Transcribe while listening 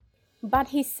But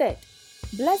he said,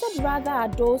 "Blessed rather are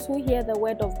those who hear the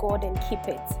word of God and keep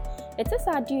it." It is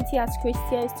our duty as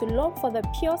Christians to long for the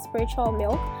pure spiritual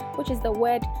milk, which is the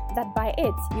word, that by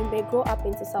it you may grow up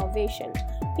into salvation.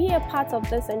 Be a part of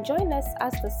this and join us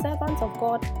as the servant of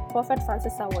God, Prophet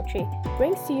Francis Awotre,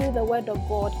 brings to you the word of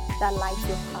God that lights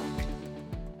your path.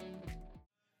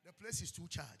 The place is too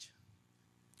charged.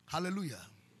 Hallelujah.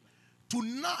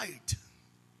 Tonight,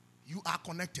 you are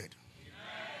connected.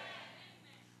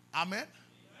 Amen.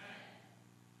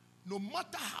 No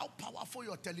matter how powerful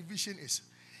your television is,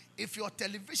 if your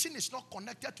television is not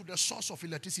connected to the source of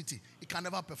electricity, it can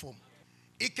never perform.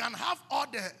 It can have all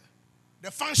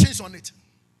the functions on it.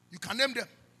 You can name them.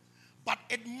 But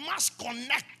it must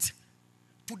connect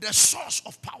to the source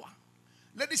of power.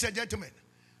 Ladies and gentlemen,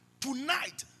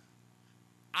 tonight,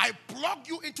 I plug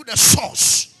you into the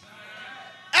source.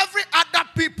 Every other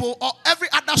people or every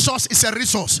other source is a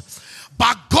resource.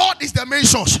 But God is the main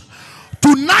source.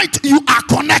 Tonight you are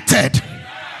connected.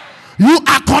 You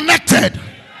are connected.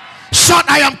 Shout,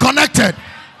 I am connected.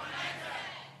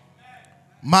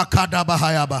 Makada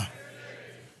Bahayaba.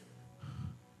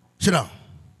 Sit down.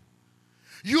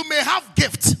 You may have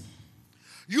gifts.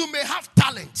 You may have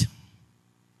talent.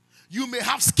 You may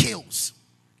have skills.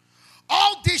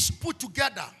 All these put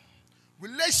together,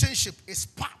 relationship is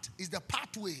the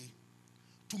pathway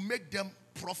to make them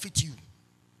profit you.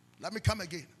 Let me come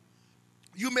again.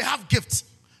 You may have gifts,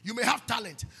 you may have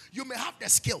talent, you may have the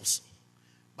skills.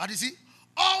 But you see,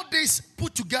 all these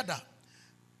put together,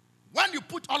 when you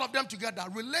put all of them together,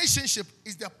 relationship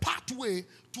is the pathway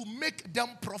to make them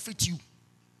profit you.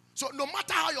 So no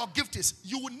matter how your gift is,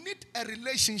 you will need a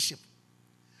relationship.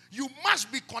 You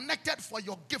must be connected for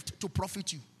your gift to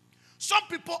profit you. Some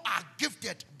people are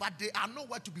gifted, but they are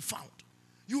nowhere to be found.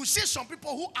 You see some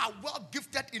people who are well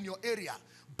gifted in your area,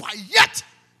 but yet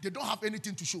they don't have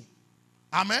anything to show.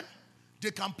 Amen.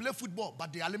 They can play football,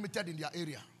 but they are limited in their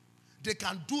area. They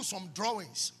can do some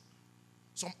drawings,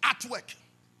 some artwork,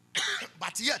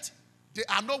 but yet they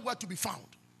are nowhere to be found.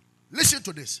 Listen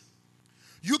to this.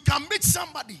 You can meet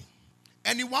somebody,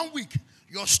 and in 1 week,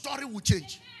 your story will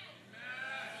change.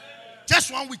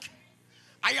 Just 1 week.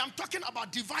 I am talking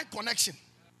about divine connection.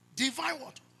 Divine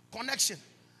what? Connection.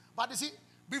 But you see,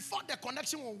 before the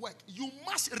connection will work, you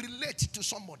must relate to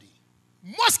somebody.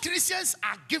 Most Christians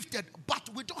are gifted, but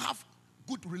we don't have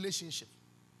good relationship.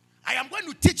 I am going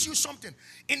to teach you something.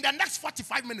 In the next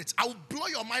 45 minutes, I will blow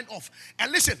your mind off.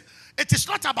 And listen, it is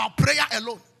not about prayer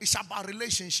alone. It's about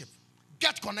relationship.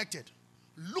 Get connected.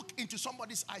 Look into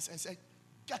somebody's eyes and say,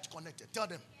 get connected. Tell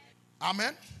them.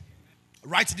 Amen.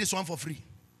 Write this one for free.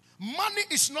 Money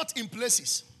is not in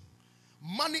places.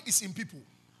 Money is in people.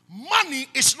 Money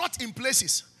is not in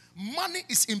places. Money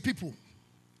is in people.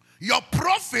 Your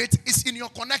profit is in your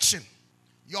connection.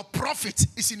 Your profit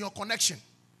is in your connection.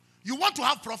 You want to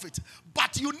have profit,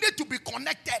 but you need to be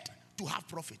connected to have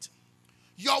profit.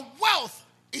 Your wealth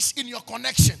is in your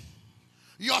connection.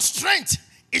 Your strength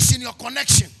is in your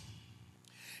connection.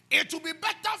 It will be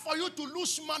better for you to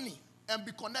lose money and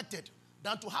be connected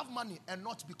than to have money and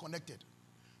not be connected.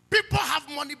 People have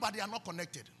money, but they are not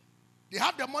connected. They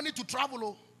have the money to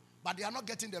travel, but they are not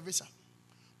getting the visa.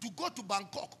 To go to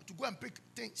Bangkok, to go and pick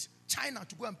things. China,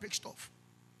 to go and pick stuff.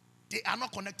 They are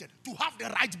not connected. To have the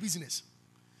right business.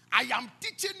 I am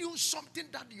teaching you something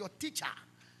that your teacher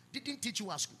didn't teach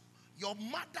you at school. Your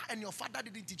mother and your father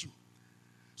didn't teach you.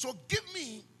 So give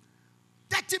me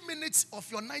 30 minutes of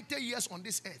your 90 years on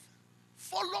this earth.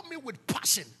 Follow me with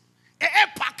passion.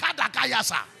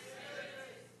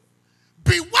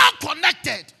 Be well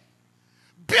connected.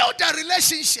 Build a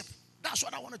relationship. That's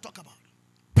what I want to talk about.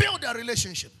 Build a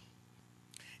relationship.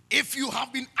 If you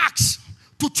have been asked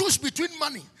to choose between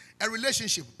money and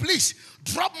relationship, please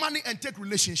drop money and take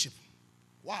relationship.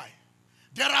 Why?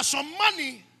 There are some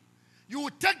money, you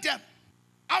will take them.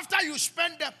 After you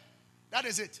spend them, that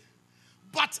is it.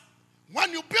 But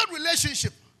when you build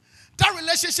relationship, that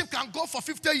relationship can go for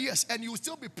 50 years and you will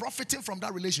still be profiting from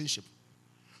that relationship.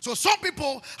 So some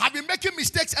people have been making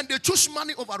mistakes and they choose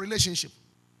money over relationship.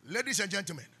 Ladies and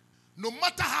gentlemen, no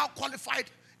matter how qualified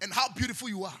and how beautiful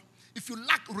you are, if you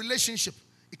lack relationship,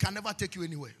 it can never take you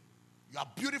anywhere. You are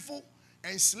beautiful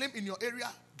and slim in your area,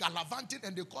 gallivanting,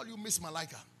 and they call you Miss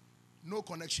Malika. No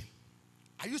connection.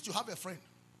 I used to have a friend.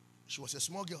 She was a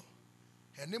small girl.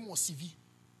 Her name was CV.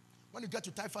 When you get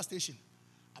to Taifa station,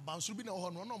 abansrubi na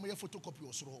hono no mo photocopy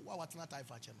osoro wa watena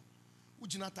Taifa che no.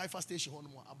 Ujina Taifa station hono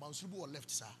mo abansrubi o left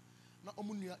sa. Na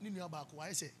omu ni nua ba ko wa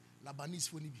say Labanese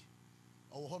fo ni bi.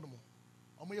 O hono mo.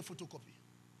 Omo ye photocopy.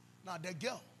 Now the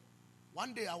girl,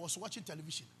 one day I was watching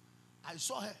television. I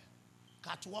saw her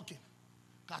catwalking.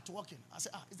 I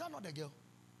said, is that not the girl?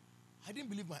 I didn't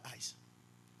believe my eyes.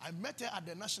 I met her at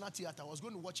the National Theatre. I was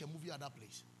going to watch a movie at that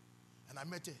place. And I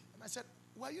met her. And I said,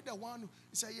 were you the one?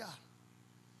 He said, yeah.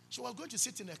 She was going to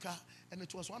sit in a car, and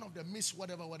it was one of the Miss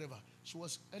whatever. She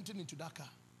was entering into that car.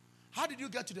 How did you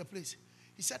get to the place?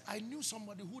 He said, I knew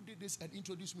somebody who did this and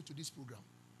introduced me to this program.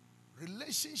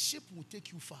 Relationship will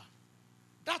take you far.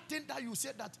 That thing that you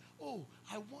said that, oh,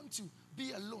 I want to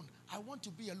be alone. I want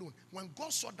to be alone. When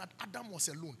God saw that Adam was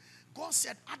alone, God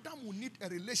said Adam will need a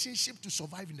relationship to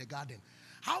survive in the garden.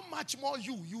 How much more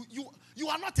you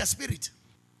are not a spirit.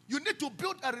 You need to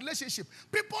build a relationship.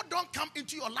 People don't come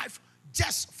into your life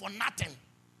just for nothing.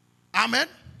 Amen?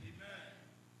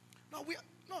 Amen.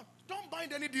 No, don't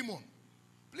bind any demon.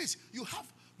 Please, you have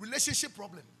relationship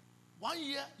problem. 1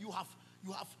 year you have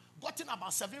gotten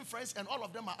about 7 friends and all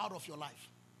of them are out of your life.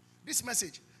 This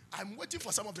message, I'm waiting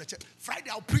for some of the church. Friday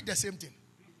I'll preach the same thing.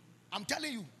 I'm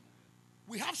telling you,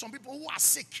 we have some people who are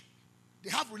sick. They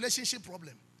have relationship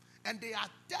problem. And they are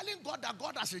telling God that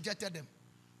God has rejected them.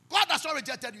 God has not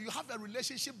rejected you. You have a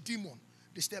relationship demon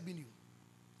disturbing you.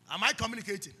 Am I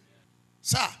communicating?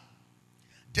 Sir,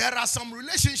 there are some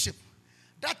relationships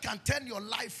that can turn your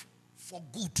life for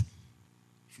good.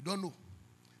 If you don't know,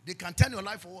 they can turn your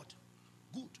life for what?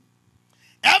 Good.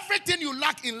 Everything you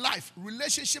lack in life,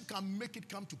 relationship can make it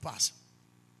come to pass.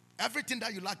 Everything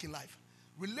that you lack in life,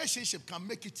 relationship can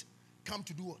make it come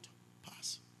to do what?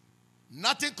 Pass.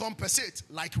 Nothing compensates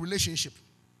like relationship.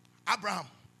 Abraham,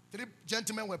 3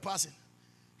 gentlemen were passing.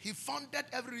 He founded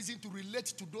every reason to relate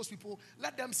to those people.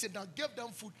 Let them sit down, gave them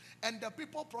food. And the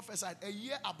people prophesied a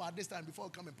year about this time before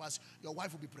you come and pass, your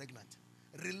wife will be pregnant.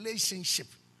 Relationship.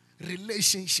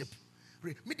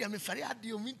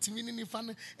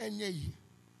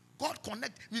 God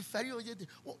connect with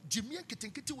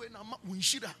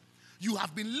you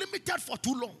have been limited for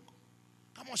too long.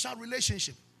 Come on, shout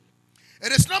relationship.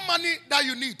 It is not money that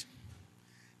you need.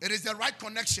 It is the right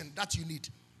connection that you need.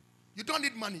 You don't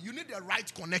need money. You need the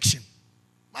right connection.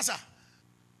 Master,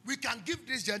 we can give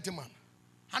this gentleman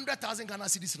 100,000 Ghana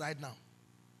cedis right now.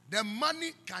 The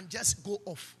money can just go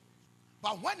off.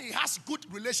 But when he has good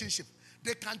relationship,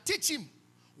 they can teach him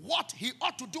what he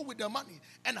ought to do with the money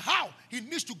and how he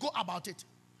needs to go about it.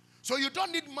 So you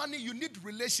don't need money, you need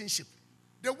relationship.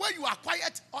 The way you are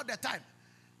quiet all the time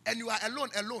and you are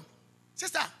alone.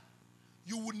 Sister,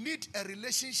 you will need a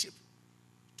relationship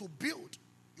to build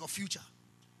your future.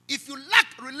 If you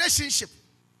lack relationship,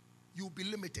 you will be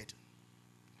limited.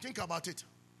 Think about it.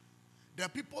 The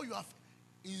people you have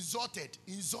insulted.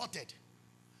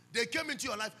 They came into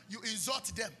your life, you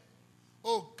insult them.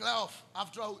 Oh, clear off.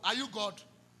 After all, are you God?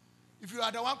 If you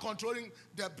are the one controlling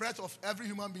the breath of every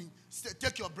human being,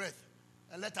 take your breath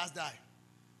and let us die.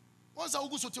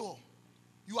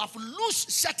 You have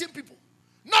lost certain people.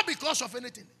 Not because of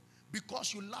anything.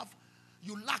 Because you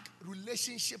lack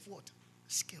relationship what?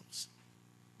 Skills.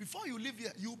 Before you leave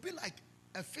here, you'll be like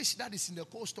a fish that is in the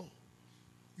cold store.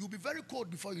 You'll be very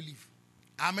cold before you leave.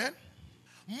 Amen?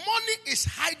 Money is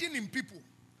hiding in people,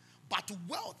 but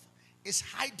wealth is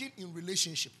hiding in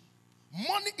relationship.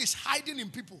 Money is hiding in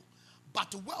people,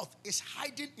 but wealth is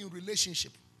hiding in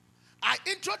relationship. I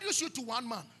introduced you to one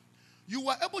man. You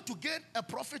were able to gain a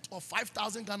profit of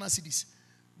 5,000 Ghana cedis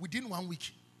within 1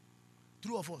 week.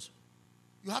 3 of us.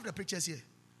 You have the pictures here.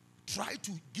 Try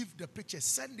to give the pictures.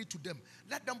 Send it to them.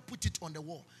 Let them put it on the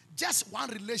wall. Just one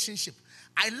relationship.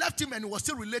 I left him and he was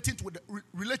still relating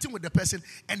with the person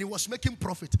and he was making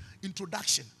profit.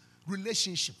 Introduction.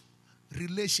 Relationship.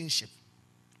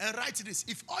 And write this.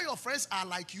 If all your friends are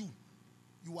like you,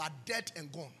 you are dead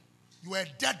and gone. You are a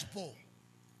dead ball.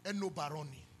 And no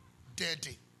baroni. Dead.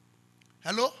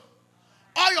 Hello?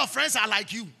 All your friends are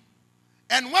like you.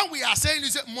 And when we are saying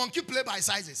this, monkey play by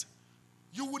sizes,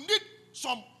 you will need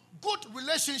some good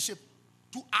relationship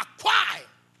to acquire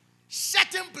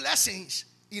certain blessings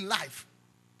in life.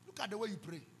 Look at the way you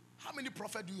pray. How many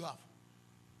prophets do you have?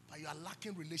 But you are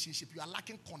lacking relationship. You are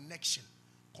lacking connection.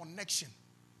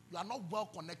 You are not well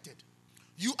connected.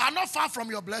 You are not far from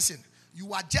your blessing.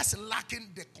 You are just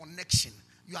lacking the connection.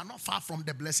 You are not far from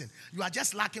the blessing. You are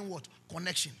just lacking what?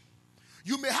 Connection.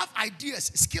 You may have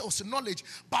ideas, skills, knowledge,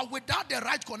 but without the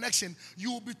right connection,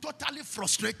 you will be totally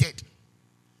frustrated.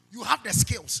 You have the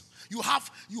skills, you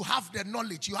have the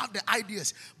knowledge, you have the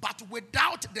ideas, but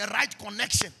without the right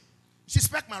connection,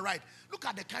 respect my right. Look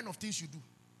at the kind of things you do.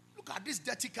 Look at this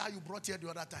dirty car you brought here the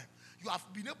other time. You have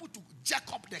been able to jack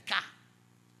up the car,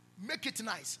 make it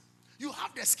nice. You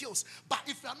have the skills, but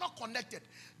if you are not connected,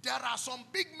 there are some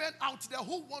big men out there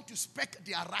who want to spec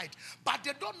their right, but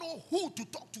they don't know who to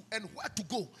talk to and where to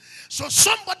go. So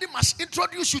somebody must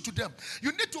introduce you to them.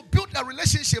 You need to build a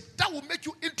relationship that will make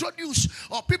you introduce,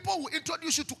 or people will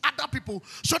introduce you to other people,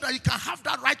 so that you can have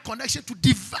that right connection to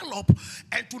develop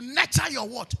and to nurture your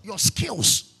what? Your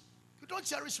skills. You don't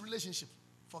cherish relationship,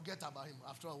 forget about him.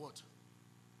 After all, what?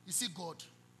 You see, God,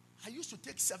 I used to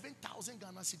take 7,000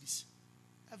 Ghana cedis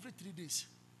every 3 days,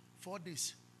 4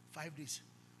 days, 5 days.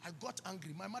 I got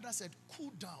angry. My mother said,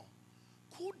 cool down.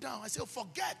 Cool down. I said,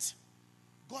 forget.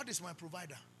 God is my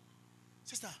provider.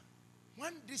 Sister,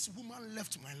 when this woman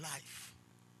left my life,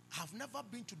 I've never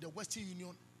been to the Western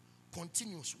Union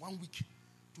continuous 1 week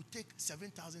to take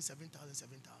 7,000.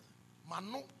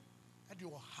 Mano,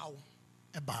 how?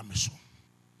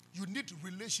 You need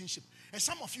relationship. And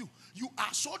some of you, you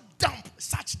are so dumb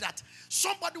such that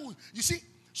somebody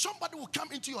will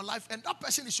come into your life and that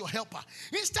person is your helper.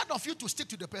 Instead of you to stick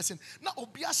to the person, now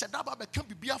obia said that can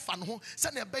be a fan home,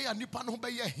 send a bay and nipan home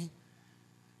by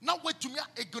now wait to me,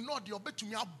 ignore the obey to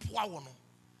me.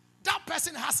 That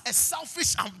person has a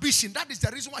selfish ambition. That is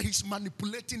the reason why he's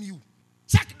manipulating you.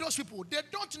 Check those people. They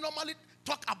don't normally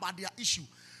talk about their issue.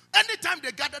 Anytime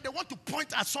they gather, they want to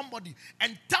point at somebody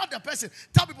and tell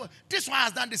people, this one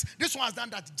has done this one has done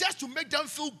that, just to make them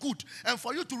feel good and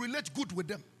for you to relate good with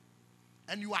them.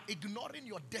 And you are ignoring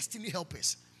your destiny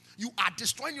helpers. You are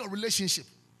destroying your relationship.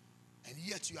 And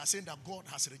yet you are saying that God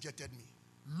has rejected me.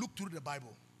 Look through the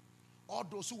Bible. All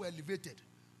those who were elevated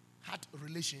had a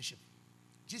relationship.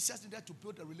 Jesus needed to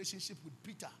build a relationship with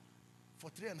Peter for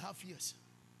 3.5 years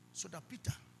so that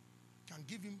Peter can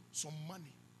give him some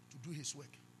money to do his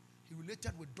work. He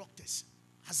related with doctors.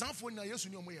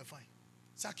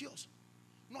 Zacchaeus.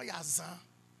 No,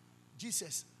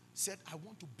 Jesus said, I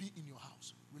want to be in your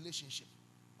house. Relationship.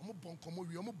 I'm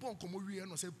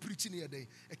preaching here.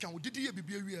 I can't did you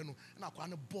be and I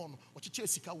can't born or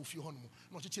Chesika with your home,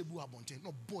 not Chebu Abonte,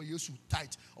 no boy, you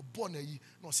tight or born a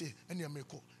no say any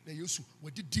Americo. They used to,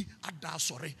 what did the Ada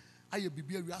sorry? I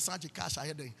be a Sanji cash I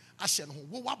had a Ashen,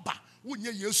 Waba,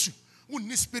 wouldn't you?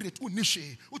 Wouldn't spirit, wouldn't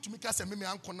she? Would make us a meme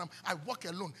uncle? I walk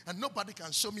alone and nobody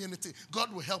can show me anything.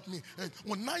 God will help me.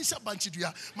 When nice bunch of you,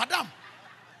 Madam.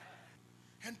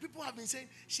 And people have been saying,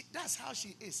 that's how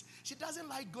she is. She doesn't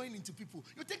like going into people.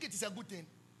 You think it is a good thing?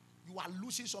 You are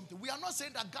losing something. We are not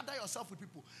saying that gather yourself with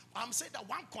people. I'm saying that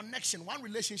one connection, one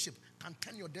relationship can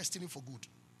turn your destiny for good.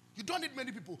 You don't need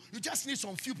many people. You just need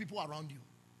some few people around you.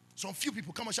 Some few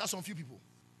people. Come and shout some few people.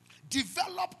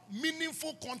 Develop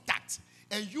meaningful contact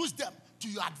and use them to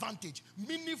your advantage.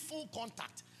 Meaningful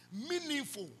contact.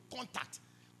 Meaningful contact.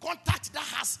 Contact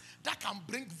that can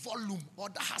bring volume or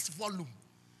that has volume.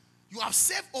 You have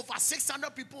saved over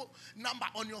 600 people number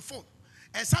on your phone.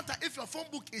 And sometimes if your phone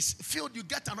book is filled, you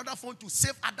get another phone to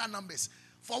save other numbers.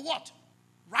 For what?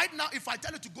 Right now, if I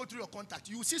tell you to go through your contact,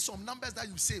 you will see some numbers that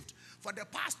you saved. For the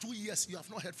past 2 years, you have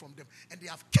not heard from them. And they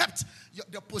have kept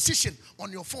the position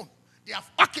on your phone. They have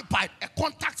occupied a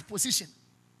contact position.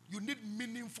 You need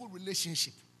meaningful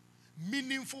relationship.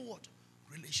 Meaningful what?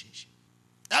 Relationship.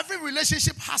 Every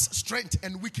relationship has strength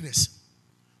and weakness.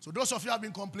 So those of you have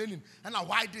been complaining, and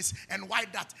why this, and why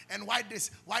that, and why this,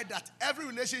 why that. Every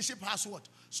relationship has what?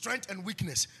 Strength and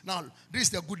weakness. Now, this is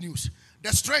the good news.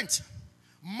 The strength,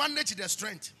 manage the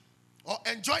strength, or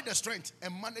enjoy the strength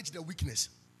and manage the weakness.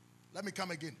 Let me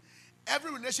come again.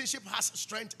 Every relationship has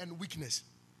strength and weakness.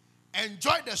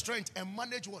 Enjoy the strength and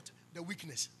manage what? The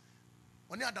weakness.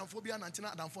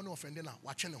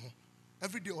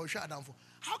 Every day,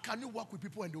 how can you work with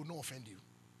people and they will not offend you?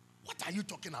 What are you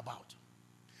talking about?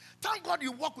 Thank God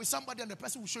you work with somebody and the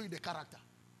person will show you the character.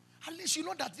 At least you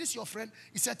know that this your friend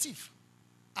is a thief.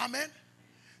 Amen.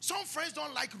 Some friends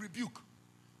don't like rebuke.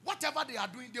 Whatever they are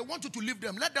doing, they want you to leave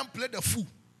them. Let them play the fool.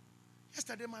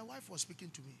 Yesterday, my wife was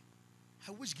speaking to me.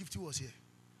 I wish Gifty was here.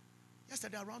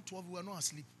 Yesterday, around 12, we were not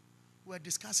asleep. We were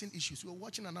discussing issues. We were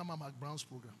watching an Amma McBrown's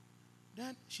program.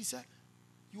 Then she said,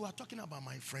 you are talking about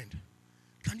my friend.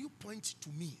 Can you point to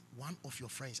me one of your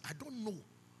friends? I don't know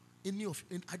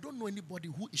anybody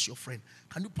who is your friend.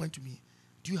 Can you point to me?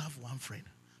 Do you have one friend?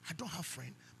 I don't have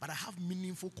friend, but I have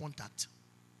meaningful contact.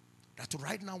 That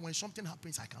right now, when something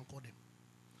happens, I can call them.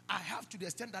 I have to the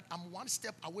extent that I'm one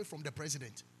step away from the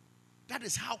president. That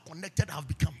is how connected I've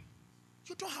become.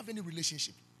 You don't have any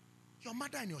relationship. Your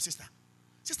mother and your sister.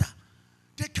 Sister,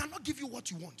 they cannot give you what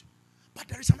you want. But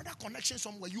there is another connection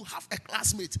somewhere. You have a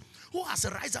classmate who has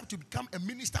rise up to become a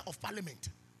minister of parliament.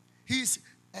 He is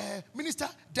a minister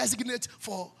designate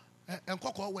for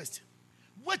Nkoko West.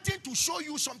 Waiting to show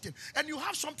you something. And you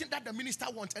have something that the minister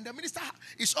wants. And the minister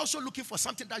is also looking for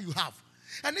something that you have.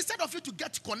 And instead of you to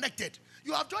get connected,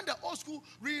 you have joined the old school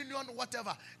reunion,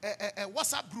 whatever, a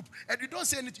WhatsApp group, and you don't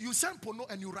say anything. You send porno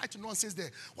and you write nonsense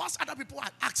there. Whilst other people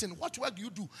are asking, what work do you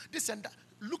do? This and that.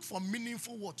 Look for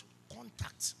meaningful what?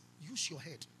 Contacts. Use your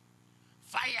head.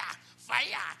 Fire,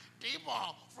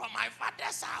 demon from my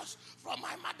father's house, from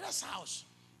my mother's house.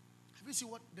 Have you seen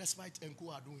what Despite and Co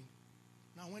are doing?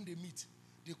 Now when they meet,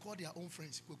 they call their own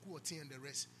friends, Kweku Oti and the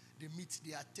rest. They meet,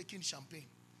 they are taking champagne.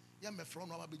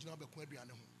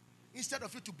 Instead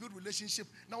of you to build relationship,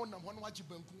 now and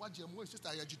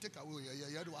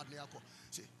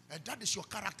that is your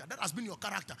character. That has been your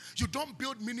character. You don't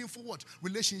build meaningful what?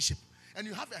 Relationship. And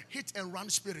you have a hit and run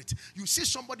spirit. You see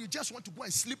somebody, you just want to go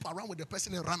and sleep around with the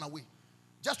person and run away.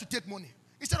 Just to take money.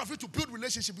 Instead of you to build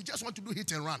relationship, you just want to do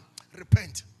hit and run.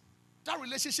 Repent. That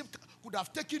relationship could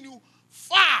have taken you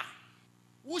far.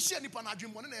 Who see any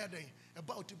dream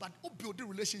about it, but who build the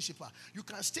relationship? You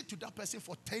can stick to that person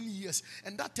for 10 years,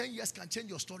 and that 10 years can change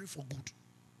your story for good.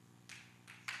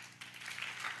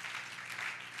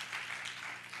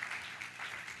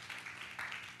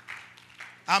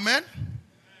 Amen.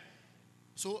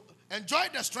 So enjoy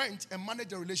the strength and manage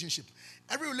the relationship.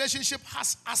 Every relationship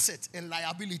has asset and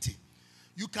liability.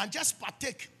 You can just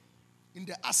partake in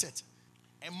the asset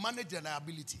and manage the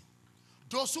liability.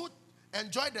 Those who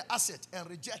enjoy the asset and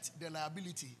reject the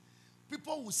liability,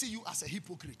 people will see you as a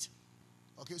hypocrite.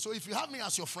 Okay, so if you have me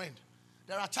as your friend,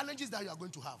 there are challenges that you are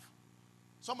going to have.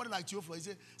 Somebody like Theophilus,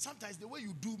 he said, sometimes the way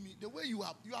you do me, the way you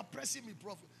are pressing me,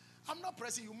 prophet. I'm not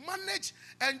pressing you. Manage,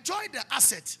 enjoy the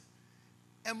asset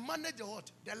and manage the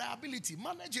what? The liability.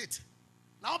 Manage it.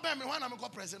 Now, bear me when I'm going to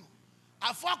press.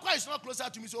 Afakwa is not closer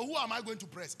to me, so who am I going to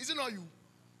press? Is it not you?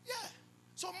 Yeah.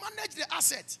 So manage the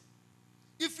asset.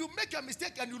 If you make a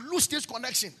mistake and you lose this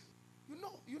connection, you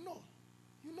know.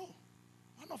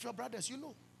 One of your brothers, you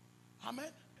know.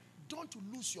 Amen. Don't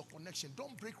lose your connection.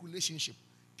 Don't break relationship.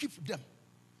 Keep them.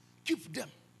 Keep them.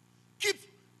 Keep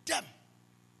them.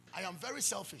 I am very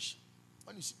selfish.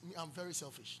 When you see me, I'm very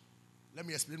selfish. Let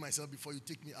me explain myself before you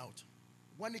take me out.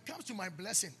 When it comes to my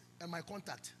blessing and my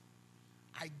contact,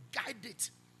 I guide it.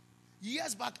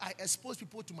 Years back, I exposed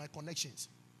people to my connections.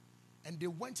 And they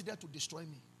went there to destroy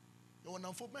me.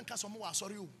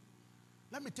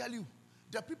 Let me tell you,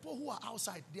 the people who are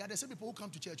outside, they are the same people who come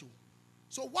to church.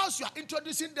 So whilst you are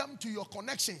introducing them to your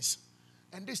connections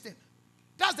and this thing,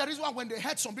 that's the reason why when they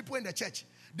hurt some people in the church,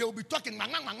 they will be talking,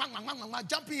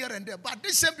 jumping here and there. But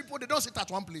these same people, they don't sit at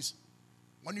one place.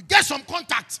 When you get some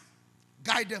contact,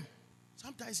 guide them.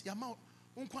 Sometimes,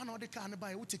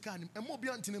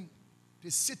 they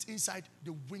sit inside,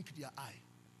 they wink their eye.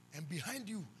 And behind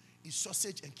you is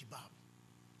sausage and kebab.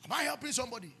 Am I helping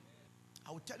somebody?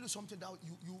 I will tell you something that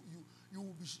you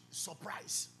will be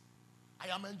surprised. I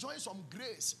am enjoying some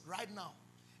grace right now.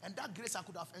 And that grace, I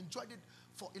could have enjoyed it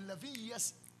for 11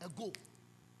 years ago.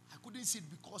 I couldn't see it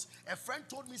because a friend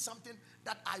told me something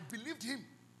that I believed him.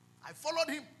 I followed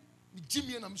him.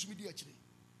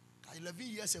 11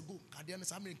 years ago,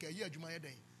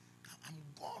 I'm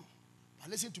gone. But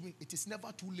listen to me, it is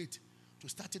never too late to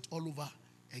start it all over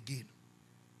again.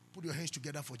 Put your hands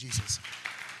together for Jesus.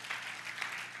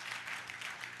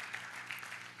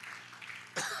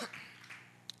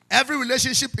 Every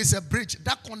relationship is a bridge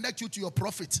that connects you to your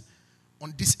prophet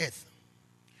on this earth.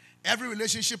 Every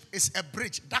relationship is a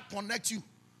bridge that connects you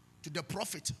to the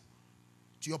prophet,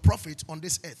 to your prophet on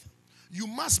this earth. You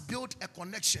must build a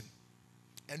connection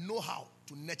and know how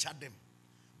to nurture them.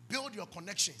 Build your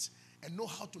connections and know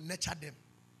how to nurture them.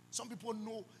 Some people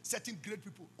know certain great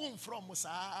people.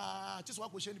 Just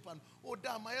what question. Oh,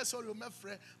 damn, I sorry,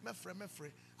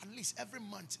 at least every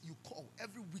month you call,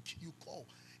 every week you call,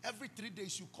 every 3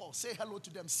 days you call. Say hello to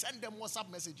them, send them WhatsApp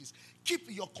messages.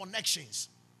 Keep your connections.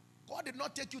 God did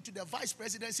not take you to the vice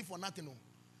presidency for nothing. No.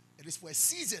 It is for a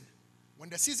season. When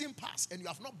the season passes and you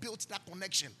have not built that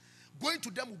connection, going to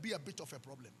them will be a bit of a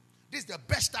problem. This is the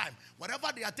best time.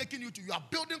 Whatever they are taking you to, you are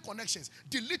building connections.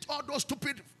 Delete all those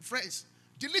stupid friends.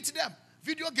 Delete them.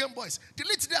 Video game boys.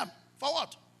 Delete them. For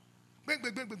what?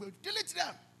 Delete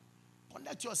them.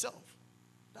 Connect yourself.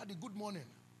 Daddy, good morning.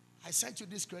 I sent you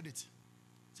this credit.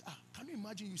 Can you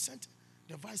imagine you sent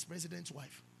the vice president's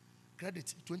wife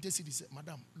credit, 20 cedis,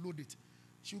 madam, load it.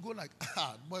 She'll go like,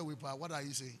 boy whipper, what are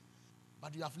you saying?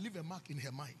 But you have left a mark in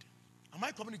her mind. Am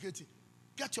I communicating?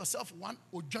 Get yourself one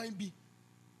Ojimbi,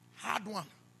 hard one.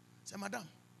 Say, madam,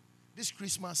 this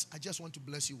Christmas, I just want to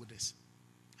bless you with this.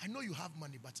 I know you have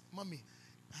money, but mommy,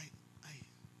 I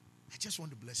just want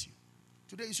to bless you.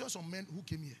 Today, you saw some men who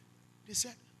came here. They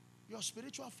said, your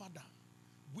spiritual father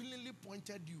willingly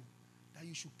pointed you that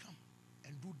you should come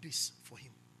and do this for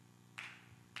him.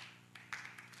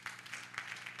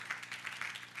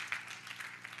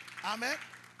 Amen.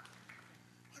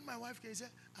 When my wife came, she said,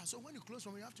 so when you close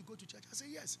from you have to go to church. I said,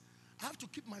 yes. I have to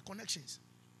keep my connections.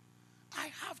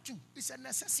 I have to. It's a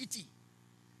necessity.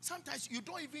 Sometimes you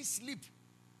don't even sleep.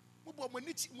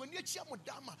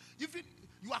 Even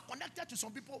you are connected to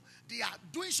some people, they are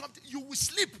doing something, you will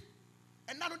sleep.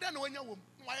 And now you don't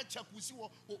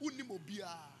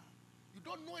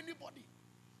know anybody.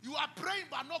 You are praying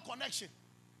but no connection.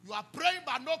 You are praying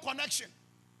but no connection.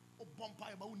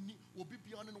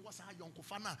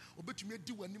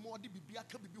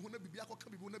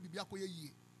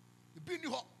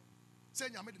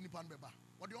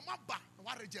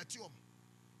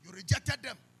 You rejected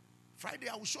them. Friday,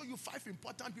 I will show you 5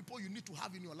 important people you need to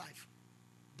have in your life.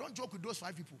 Don't joke with those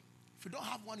 5 people. If you don't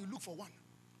have one, you look for one.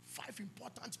 5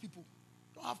 important people.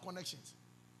 Don't have connections.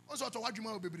 Also, what you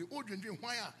want, baby?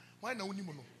 Why no?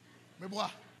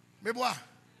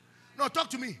 No, talk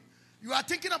to me. You are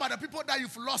thinking about the people that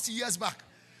you've lost years back.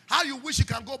 How you wish you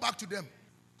can go back to them.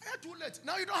 Too late.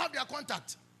 Now you don't have their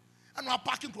contact. And we are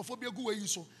parking Crophobia go where you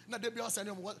so. Now they be all saying,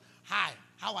 hi,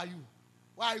 how are you?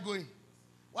 Where are you going?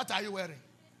 What are you wearing?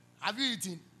 Have you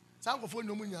eaten? Some phone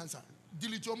no money answer.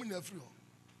 Delete your money free.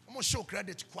 I'm gonna show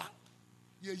credit.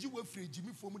 Yeah, you were free.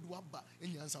 Jimmy for me to wabba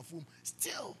any answer phone.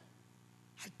 Still,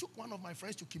 I took one of my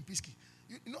friends to Kimpiski.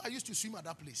 You know, I used to swim at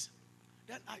that place.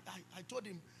 Then I told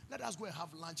him, let us go and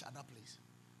have lunch at that place.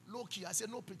 Low key, I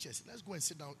said, no pictures. Let's go and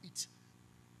sit down, eat.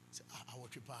 I said, our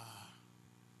trip.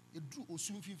 You drew or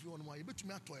soon if you want more. You bet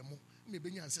me a toy more. Maybe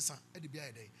you answer at the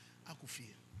day. I could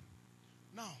fear.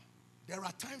 Now, there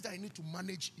are times that you need to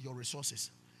manage your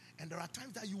resources. And there are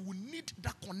times that you will need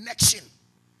that connection.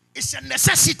 It's a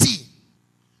necessity.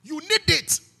 You need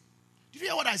it. Did you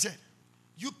hear what I said?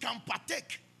 You can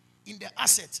partake in the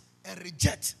asset and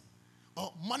reject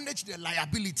or manage the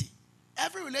liability.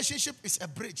 Every relationship is a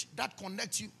bridge that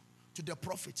connects you to the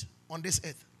prophet on this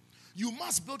earth. You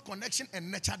must build connection and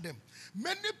nurture them.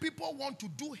 Many people want to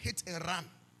do hit and run.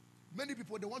 Many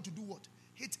people, they want to do what?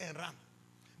 Hit and run.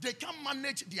 They can't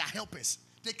manage their helpers.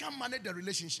 They can't manage the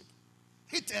relationship.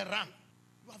 Hit and run.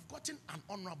 You have gotten an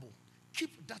honorable.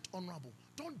 Keep that honorable.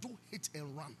 Don't do hit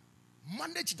and run.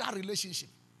 Manage that relationship.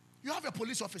 You have a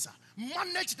police officer.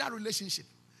 Manage that relationship.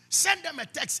 Send them a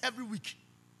text every week.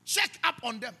 Check up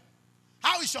on them.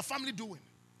 How is your family doing?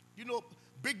 You know,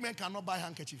 big men cannot buy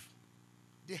handkerchief.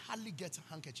 They hardly get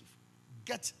handkerchief.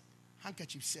 Get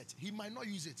handkerchief set. He might not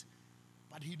use it,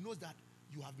 but he knows that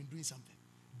you have been doing something.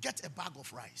 Get a bag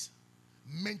of rice.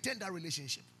 Maintain that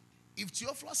relationship. If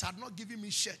Theophilus had not given me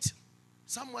shirt,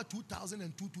 somewhere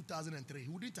 2002, 2003, he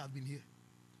wouldn't have been here.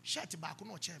 Shirt back,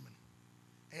 no chairman.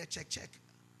 Check.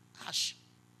 Ash,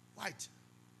 white,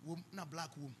 womb, na black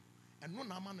womb. And no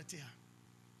namanate.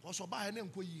 Also by a name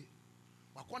ko ye.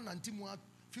 Wakon nantimu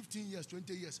 15 years,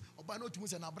 20 years. Or by no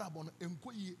timus and abrabon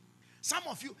enko ye. Some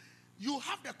of you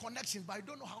have the connections, but you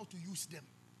don't know how to use them.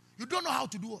 You don't know how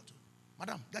to do what?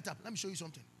 Madam, get up. Let me show you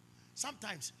something.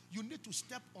 Sometimes you need to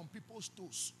step on people's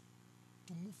toes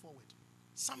to move forward.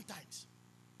 Sometimes,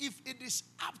 if it is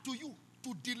up to you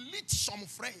to delete some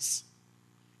friends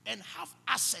and have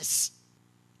access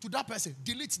to that person,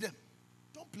 delete them.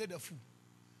 Don't play the fool.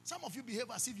 Some of you behave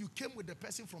as if you came with the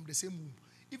person from the same womb.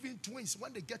 Even twins,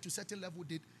 when they get to a certain level,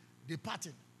 they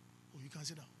pattern. Oh, you can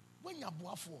say that. When you're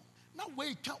boafo, now where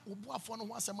you can't boafo no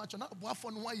once a match, not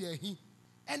boafo no one year.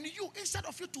 And you, instead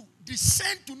of you to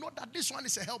discern to know that this one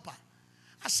is a helper,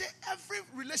 I say every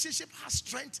relationship has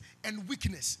strength and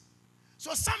weakness.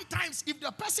 So sometimes if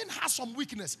the person has some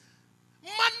weakness,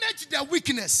 manage their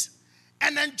weakness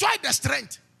and enjoy the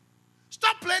strength.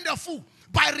 Stop playing the fool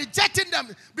by rejecting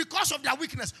them because of their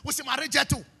weakness. You are a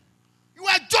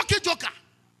joker.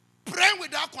 Praying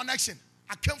without connection.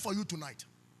 I came for you tonight.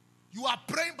 You are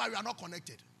praying but you are not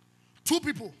connected. 2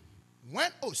 people.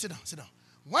 Sit down.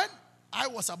 When I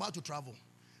was about to travel,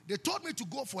 they told me to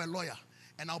go for a lawyer.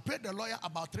 And I'll pay the lawyer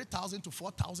about $3,000 to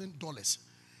 $4,000.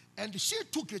 And she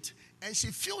took it and she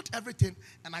filled everything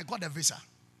and I got a visa.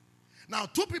 Now,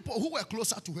 2 people who were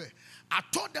closer to her, I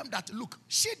told them that, look,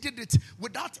 she did it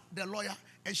without the lawyer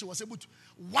and she was able to.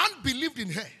 One believed in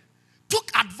her,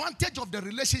 took advantage of the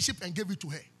relationship and gave it to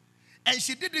her. And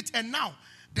she did it, and now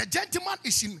the gentleman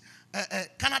is in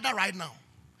Canada right now.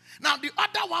 Now, the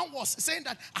other one was saying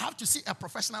that I have to see a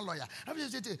professional lawyer.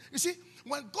 You see,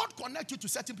 when God connects you to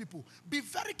certain people, be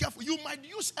very careful. You might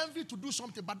use envy to do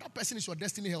something, but that person is your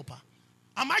destiny helper.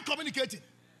 Am I communicating?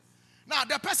 Now,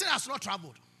 the person has not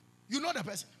traveled. You know the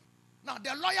person. Now,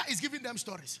 the lawyer is giving them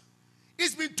stories.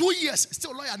 It's been 2 years,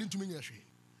 still lawyer need to mean.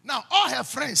 Now, all her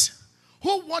friends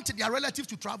who want their relatives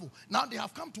to travel, now they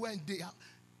have come to her and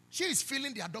she is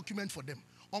filling their document for them.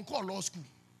 On call law school.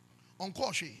 On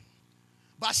call she.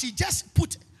 But she just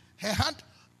put her hand,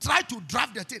 try to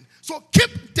drive the thing. So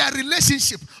keep the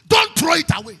relationship. Don't throw it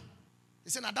away. He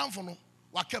said, "Now down for no.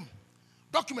 Wakem.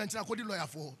 Document na kodi lawyer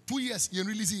for 2 years. You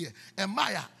release here. And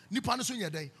Maya, nipa no so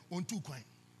day on 2 coin.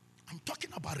 I'm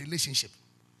talking about relationship.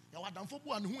 Ya wa down for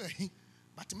bu anu ehi,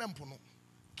 but mempo no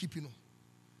keep you know.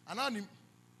 And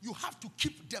you have to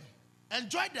keep them.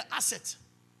 Enjoy the asset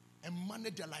and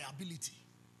manage the liability.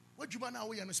 What you want now?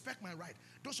 You respect my right.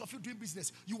 Those of you doing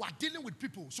business, you are dealing with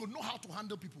people, so know how to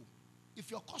handle people.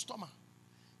 If your customer,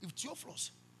 if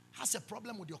Theophilus has a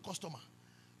problem with your customer,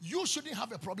 you shouldn't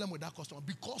have a problem with that customer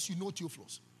because you know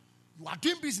Theophilus. You are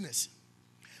doing business.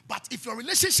 But if your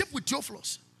relationship with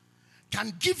Theophilus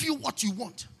can give you what you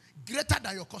want, greater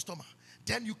than your customer,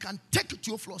 then you can take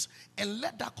Theophilus and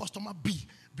let that customer be,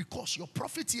 because your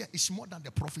profit here is more than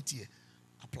the profit here.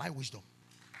 Apply wisdom.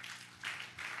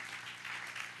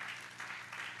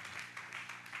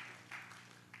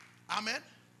 Amen.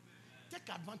 Take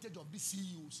advantage of these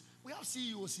CEOs. We have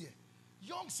CEOs here,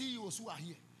 young CEOs who are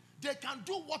here. They can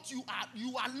do what you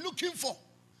are looking for.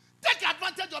 Take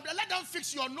advantage of them. Let them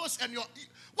fix your nose and your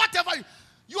whatever.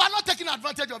 You are not taking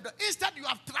advantage of them. Instead,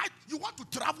 you want to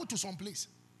travel to some place.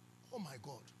 Oh my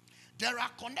God. There are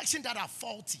connections that are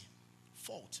faulty.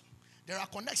 There are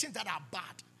connections that are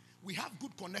bad. We have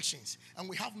good connections and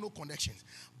we have no connections.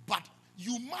 But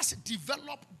you must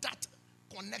develop that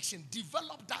connection,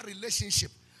 develop that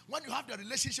relationship. When you have the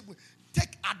relationship,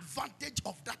 take advantage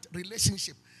of that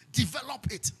relationship. Develop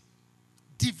it.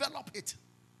 Develop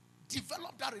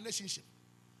that relationship.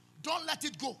 Don't let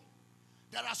it go.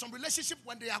 There are some relationships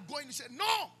when they are going, you say,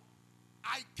 "No,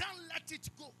 I can't let it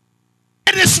go.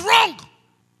 It is wrong."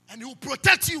 And he will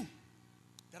protect you.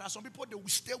 There are some people, they will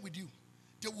stay with you.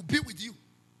 They will be with you.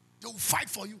 They will fight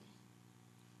for you.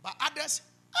 But others,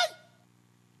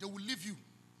 they will leave you.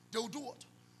 They will do what?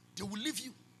 They will leave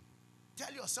you.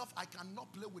 Tell yourself, "I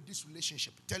cannot play with this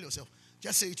relationship." Tell yourself.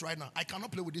 Just say it right now. "I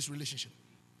cannot play with this relationship."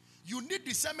 You need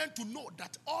discernment to know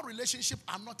that all relationships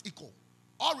are not equal.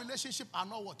 All relationships are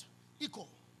not what? Equal.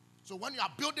 So when you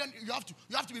are building, you have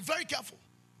to be very careful.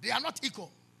 They are not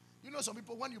equal. You know, some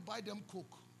people, when you buy them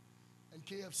Coke and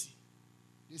KFC,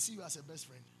 they see you as a best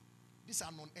friend. These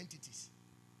are non-entities.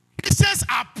 Christians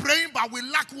are praying, but we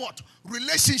lack what?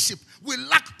 Relationship. We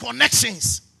lack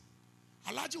connections.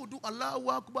 Alaji will do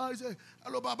Allahu Akbar. Say,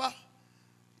 "Hello, Baba."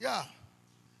 Yeah.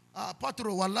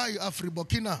 Patro, Wallahi, Afri,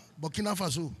 Burkina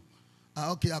Faso.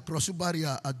 Okay, across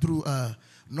barrier, through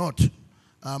north.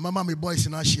 Mama, my boys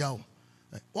in Asia.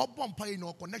 What bumper in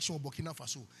our connection with Burkina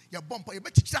Faso? Your bumper, you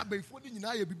better chat before you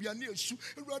know you be near you.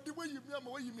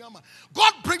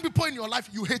 God bring people in your life,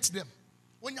 you hate them.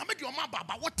 When you make your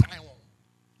mama, what time?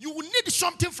 You will need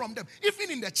something from them.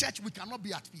 Even in the church, we cannot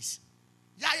be at peace.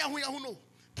 Who know?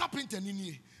 Carpenter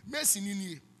nini, mason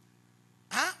nini.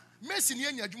 Huh? Mason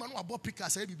yen ya juma no abo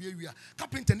pickers e bibia wi a.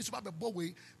 Carpenter ni so ba be bo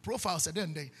we profiles e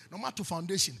den den. No matter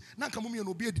foundation. Na nka mumie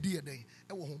no be edidi e den.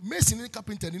 E wo ho. Mason ni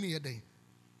carpenter ni ye den.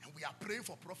 And we are praying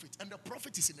for profit, and the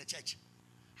profit is in the church.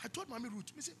 I told Mommy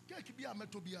Ruth, me say, "Cake bi a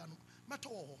meto bi ano. Meto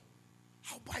wo ho.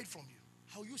 I'll buy it from you.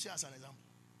 I'll use it as an example."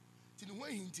 Tini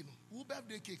when hinti no, who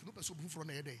birthday cake no person from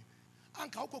na ye den.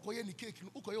 Anka ukokoye ni cake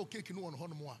no, ukoye cake no on ho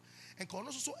no mo a. Enka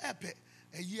ono so epe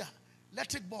a year.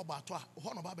 Electric bulb ato a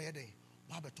ho no ba be ye den.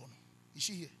 Is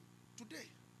she here?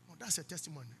 Today. No, that's a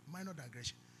testimony. Minor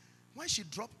digression. When she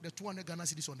dropped the 200 Ghana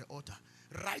cedis on the altar,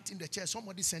 right in the chair,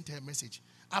 somebody sent her a message.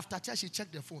 After church, she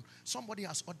checked the phone. Somebody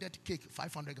has ordered cake,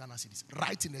 500 Ghana cedis,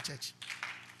 right in the church.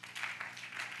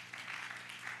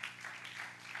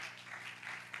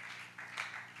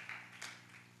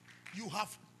 You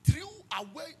have threw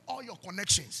away all your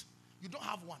connections. You don't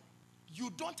have one. You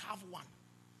don't have one.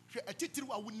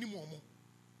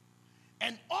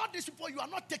 And all these people, you are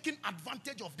not taking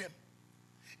advantage of them.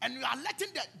 And you are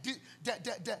letting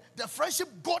the friendship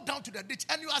go down to the ditch.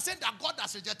 And you are saying that God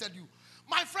has rejected you.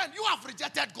 My friend, you have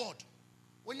rejected God.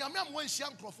 When you are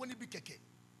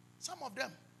some of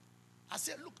them, I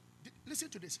said, look, listen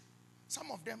to this.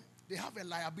 Some of them, they have a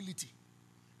liability.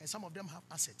 And some of them have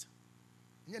asset.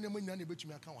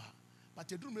 But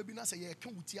they do maybe not say, "Yeah,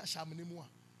 can we tear Shamanimua?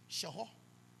 Shaho,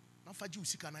 not for you,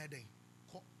 Sikana day."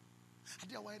 I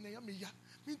did why I am ya.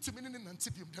 Mean to me and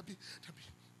Tipium, Debbie.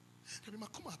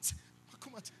 Makumat.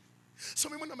 So,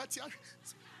 me when I'm at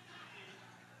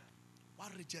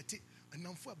what reject it, and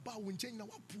now for a bow when Jane,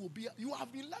 you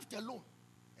have been left alone,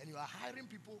 and you are hiring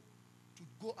people to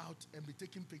go out and be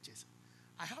taking pictures.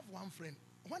 I have one friend.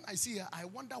 When I see her, I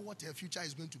wonder what her future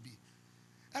is going to be.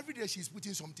 Every day she's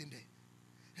putting something there.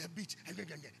 Her beach.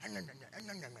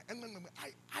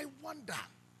 I wonder.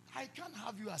 I can't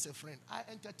have you as a friend. I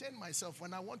entertain myself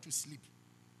when I want to sleep.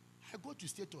 I go to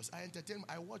status, I entertain,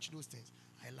 I watch those things.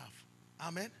 I laugh.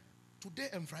 Amen. Today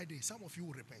and Friday, some of you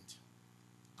will repent.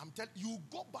 I'm telling you,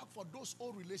 go back for those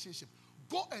old relationships.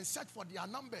 Go and search for their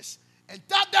numbers and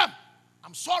tell them,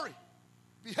 I'm sorry.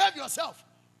 Behave yourself.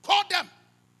 Call them.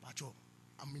 Pacho,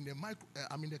 I'm in the mic.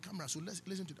 I'm in the camera, so let's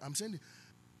listen to it. I'm saying,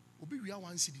 Obi we are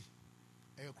 1 cedi,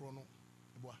 air chrono.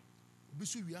 Obi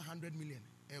su we are 100 million,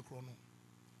 air chrono.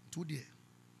 2 day.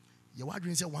 You want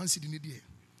to say 1 cedi ni day.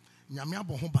 Nyame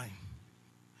abo ho ban.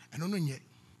 I don't know yet.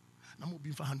 I'm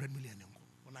moving for 100 million.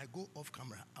 When I go off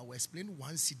camera, I will explain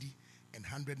 1 cedi and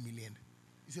 100 million.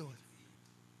 You say what?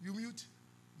 You mute?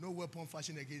 No weapon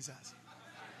fashioned against us.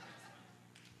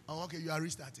 Oh, okay, you are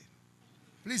restarting.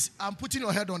 Please, I'm putting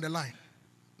your head on the line.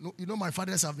 No, you know my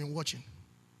fathers have been watching.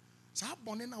 So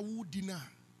bonena wu dinner.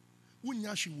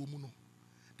 Unya shi womuno.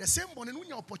 The same bonen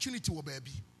unya opportunity wo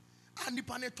baby. And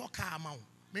the talk amount.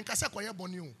 Menkasa kwaye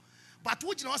boni o. But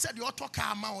which now said you talk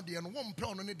amount there no one pay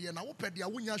on there na wo pay there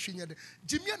unya hwe de.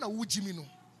 Jimmy na wu jimmy no.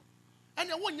 And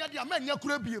you wonya there man nya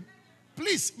kura biem.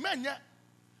 Please, man,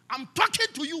 I'm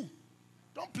talking to you.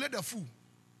 Don't play the fool.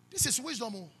 This is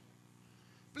wisdom.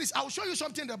 Please, I will show you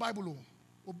something in the Bible.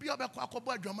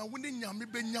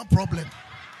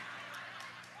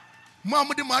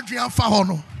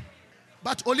 Problem.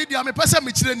 But only the ame person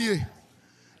michirenie.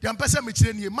 The ame person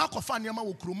michirenie. Mark of Fanyama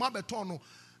will crew. Ma betono.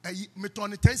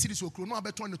 Metone 10 cities will crew. No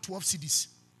betone 12 cities.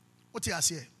 What you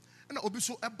say? And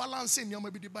obiso a balancing. You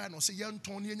may be the buyer no say young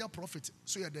Tony and your profit.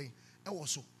 So you're day. I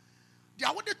also. They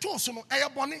are what they told so no air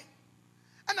bonnet.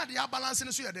 And they are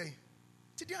balancing so you're day.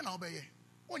 Tidia now obey.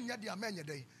 On ya dia menya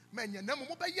day. Menya nemo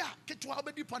mobaya. Ketu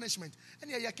obedi punishment.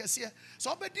 And ya kesia.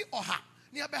 So obedi oha.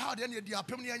 Ni abe how then dia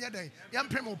pem ni anya day. Yam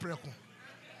pem opreko.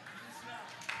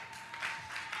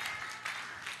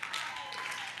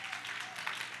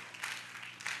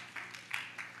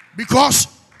 Because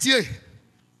tie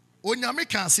onyame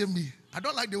can say me. I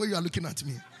don't like the way you are looking at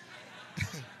me.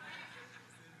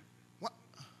 What?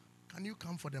 Can you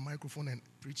come for the microphone and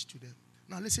preach to them?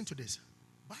 Now listen to this.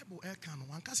 Bible air can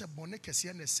one case bonne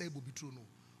kese na say bo bitru no.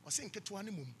 O se nketoa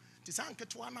ne mum. Ti sa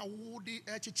nketoa na wo de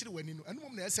e chichire wani no. Enu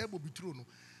mum na say bo bitru no.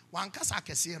 One case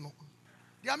kese no.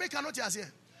 The American not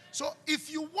here. So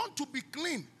if you want to be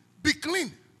clean, be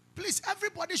clean. Please,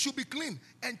 everybody should be clean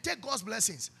and take God's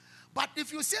blessings. But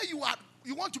if you say you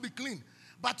want to be clean,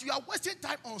 but you are wasting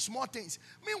time on small things,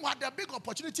 meanwhile the big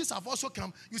opportunities have also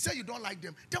come, you say you don't like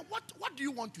them, then what do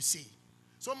you want to say?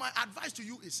 So my advice to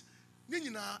you is,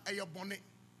 Nina ayabone,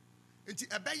 enti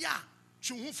ebeya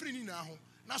chunhu free nina ho,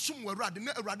 na sum wurade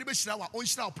na awurade be hira wa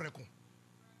onhira opreko.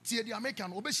 Tie the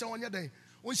American obehira wonya den,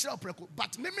 onhira opreko,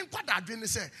 but me nkwada adwene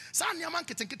say, sa niam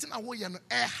nketenkete na wo ye no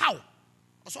how?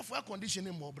 Osofo air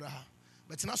conditioning mo bra ha,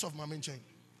 but na of my menchen.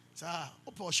 Sir,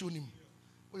 open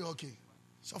we okay.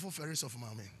 Suffer ferries of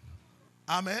my man.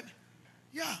 Amen.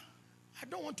 Yeah. I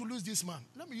don't want to lose this man.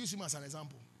 Let me use him as an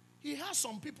example. He has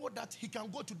some people that he can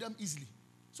go to them easily.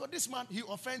 So this man, he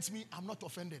offends me, I'm not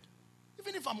offended.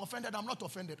 Even if I'm offended, I'm not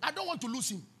offended. I don't want to lose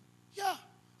him. Yeah.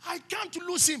 I can't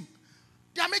lose him.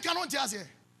 The American on here.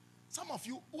 Some of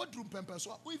you, what room pemper,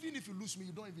 so even if you lose me,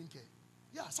 you don't even care.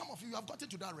 Yeah, some of you have gotten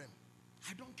to that realm.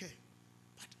 I don't care.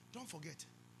 But don't forget.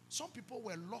 Some people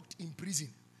were locked in prison.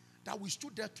 That we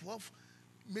stood there 12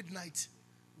 midnight,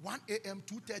 1 a.m.,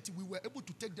 2:30. We were able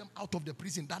to take them out of the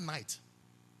prison that night.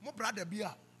 My brother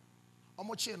Bia,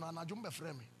 omo chain na jumbe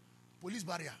frame, police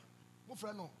barrier. My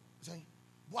friend no saying,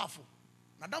 "Boafo."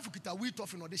 Na danfo kita we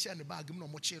tough no dey share the bag no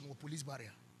mo chain no police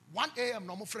barrier. 1 a.m.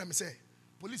 no mo frame say,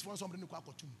 police want somebody to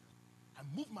akotum. I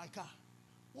move my car.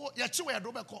 Oh, ya chiwe ya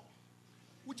dobeko.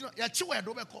 Ujina ya chiwe ya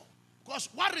dobeko. Because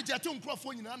what rejecting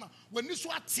microphone na when this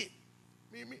what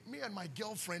me and my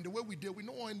girlfriend, the way we did, we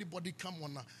don't want anybody come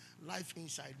on life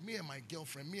inside. Me and my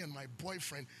girlfriend, me and my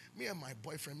boyfriend, me and my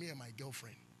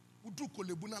girlfriend.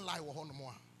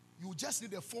 You just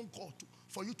need a phone call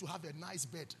for you to have a nice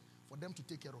bed for them to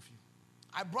take care of you.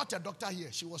 I brought a doctor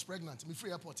here. She was pregnant. Me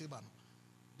free airport.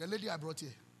 The lady I brought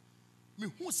here.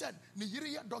 Me who said, "Ni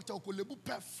yiri doctor okolebu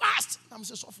per fast." I'm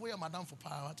saying, "Software, madam for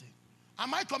power."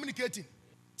 Am I communicating?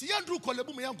 Tiyandru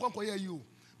kolebu me yankon koye you.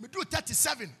 Me do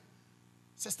 37.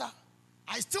 Sister,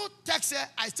 I still text her,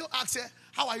 I still ask her,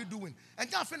 "How are you doing?" And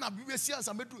then I find out BBC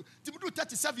and me do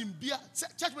 37 beer,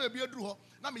 church me be do her.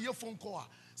 Na me your phone call.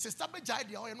 Sister be jai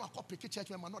dia o no akọ pick church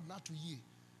me not na to ye.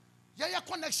 Ya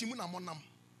connection mu na monam.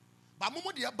 Ba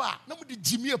mo de ba na mo de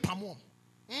Jimmy pamo.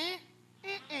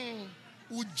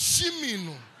 U Jimmy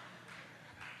no.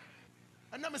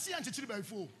 And na me see anchichiri by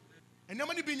fo. And na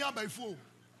mani bi nya by fo.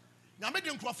 Na me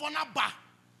de nkrofo na ba.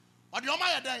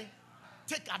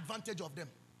 Take advantage of them.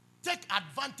 Take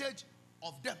advantage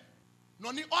of them. No,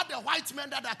 all the white men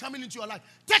that are coming into your life,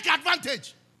 take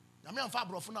advantage. I mean, I'm far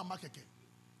brofuna market.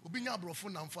 Obinya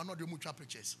brofuna for not the mutual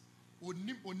purchase.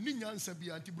 Oninya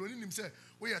Sabia anti Bronin himself,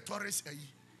 we are tourists.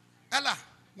 Ella,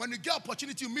 when you get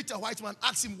opportunity, you meet a white man,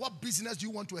 ask him what business do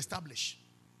you want to establish.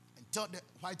 And tell the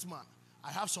white man,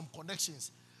 I have some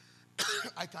connections.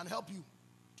 I can help you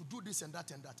to do this and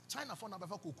that and that. China for number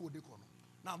cocoa decono.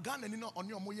 Now Ghana on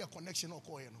your moya connection or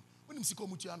coin. When him siko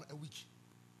mutiano a week.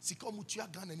 Siko mutia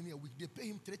Ghana in a week. They pay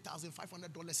him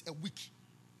 $3,500 a week.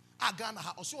 A Ghana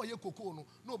also a cocoa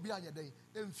no behind your day.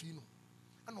 Enfino.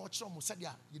 And watch some said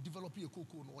you develop your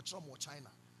cocoa no watch some more China.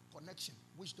 Connection,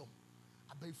 wisdom.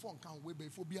 A bay phone can't wait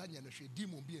before behind your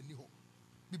demon be a niho.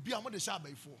 Be a mother shall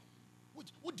by four.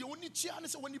 Would the only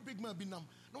chance when you big man be numb?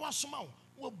 No, I smile.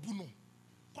 Well, Buno.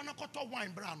 Konakoto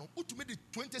wine brown. Who to make the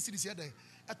 20 cities here?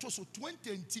 It was 20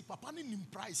 and tea. Papa in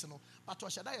price, no. But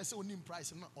what should I say on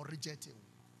price or reject it?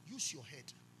 Use your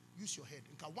head. Use your head.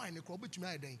 Nka wine a crop to me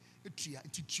then. It's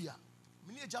chia.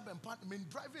 Many job and part. Men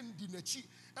driving the nechi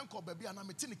and call baby and I'm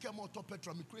a tin came out top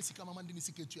petrol. Me crazy come man didn't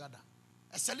see other.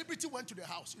 A celebrity went to the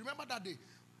house. Remember that day?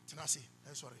 Tenasi.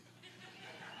 Sorry.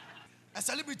 A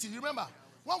celebrity. Remember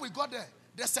when we got there?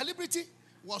 The celebrity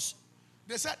was.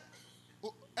 They said.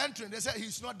 Entering, they said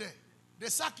he's not there. They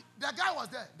sacked, the guy was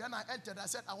there. Then I entered. I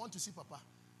said, I want to see Papa.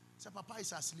 He said, Papa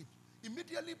is asleep.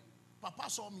 Immediately, Papa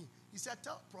saw me. He said,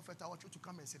 tell Prophet, I want you to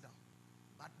come and sit down.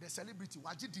 But the celebrity,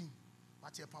 wajidin,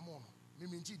 but ye pamono,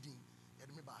 miminjidin,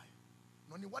 yedme bai.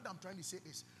 No, what I'm trying to say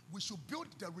is, we should build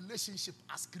the relationship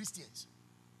as Christians.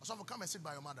 So come and sit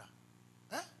by your mother.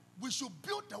 We should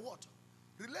build the what?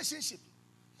 Relationship.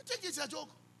 You think it's a joke?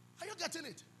 Are you getting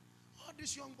it? All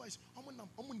these young boys,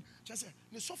 just say,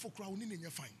 "Ne suffer crowd in your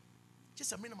fine."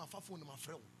 Just a minimum of phone, my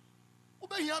friend.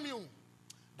 Obey Yamio,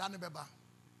 Dan Beba.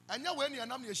 And now when you are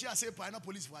not near, say, Pina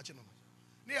police watching them.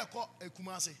 Near call a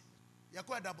Kumasi. You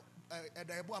quite a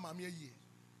Diabo Mamma.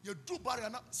 You do barrier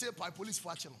not say by police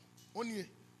watching.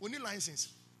 Only license.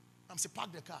 I'm say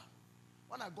park the car.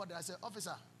 When I got there, I said,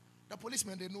 Officer, the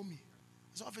policemen they know me. I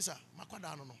said, Officer,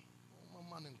 Makwadano no.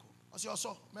 I said,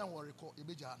 also, man worry call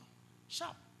Ibijano.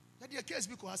 Sharp. That the case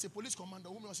because as a police commander,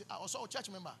 whom I say, I also a church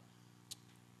member.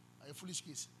 A foolish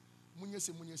case.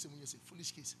 Munyese,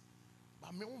 foolish case.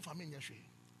 But my own family,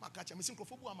 my catch, I'm missing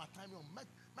my time.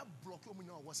 I block you on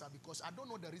your WhatsApp because I don't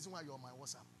know the reason why you're on my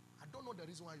WhatsApp. I don't know the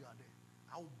reason why you are there.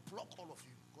 I will block all of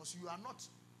you because you are not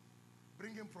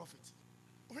bringing profit.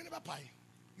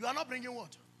 You are not bringing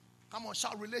what? Come on,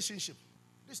 shout relationship.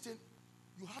 This thing,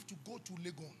 you have to go to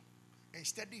Legon and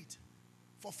study it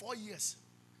for 4 years.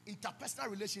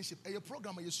 Interpersonal relationship. A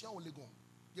program you share on Legon.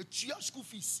 You share school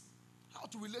fees. How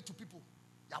to relate to people.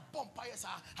 Your bumpires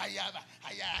are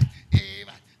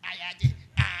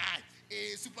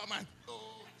Superman.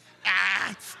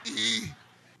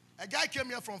 A guy came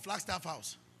here from Flagstaff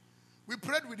House. We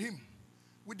prayed with him.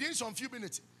 Within some few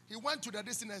minutes, he went to the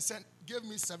distance and gave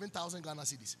me 7,000 Ghana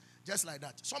cedis. Just like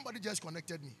that. Somebody just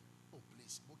connected me. Oh,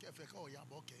 please.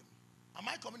 Am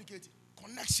I communicating?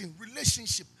 Connection,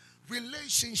 relationship.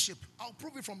 I'll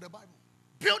prove it from the Bible.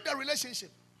 Build the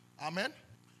relationship. Amen.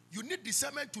 You need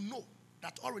discernment to know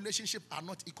that all relationships are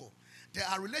not equal. There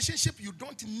are relationships you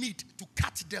don't need to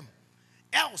cut them.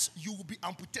 Else you will be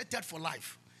amputated for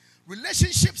life.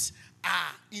 Relationships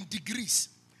are in degrees.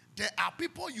 There are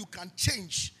people you can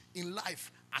change in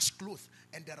life as clothes.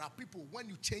 And there are people, when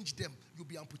you change them, you'll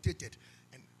be amputated.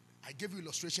 And I gave you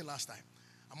illustration last time.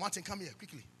 Martin, come here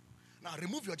quickly. Now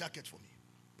remove your jacket for me.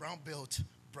 Brown belt,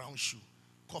 brown shoe,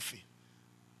 coffee.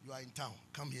 You are in town.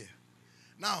 Come here.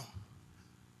 Now,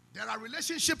 there are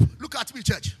relationships. Look at me,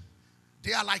 church.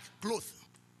 They are like clothes.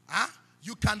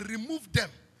 You can remove them.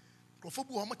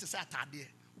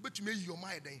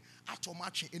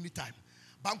 Anytime.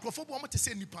 But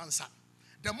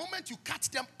the moment you cut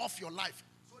them off your life,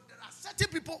 so there are certain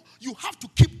people you have to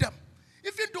keep them.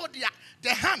 Even though the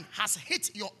hand has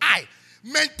hit your eye,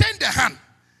 maintain the hand.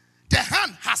 The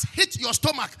hand has hit your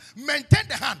stomach. Maintain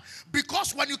the hand.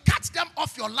 Because when you cut them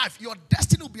off your life, your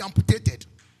destiny will be amputated.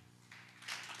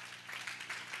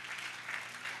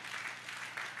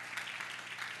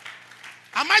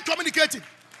 Am I communicating?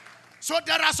 So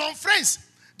there are some friends.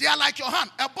 They are like your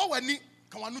hand. I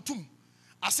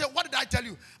said, what did I tell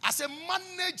you? I said,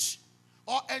 manage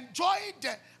or enjoy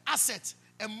the asset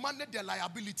and manage the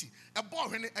liability.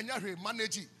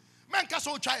 Manage it.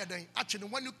 Actually,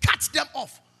 when you cut them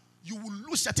off, you will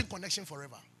lose certain connection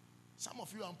forever. Some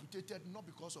of you are amputated not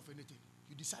because of anything.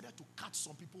 You decided to cut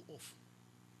some people off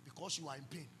because you are in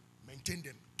pain. Maintain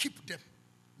them. Keep them.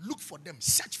 Look for them.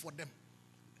 Search for them.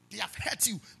 They have hurt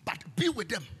you, but be with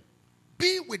them.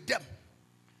 Be with them.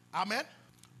 Amen.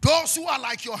 Those who are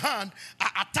like your hand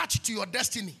are attached to your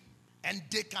destiny and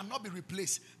they cannot be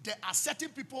replaced. There are certain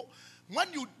people,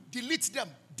 when you delete them,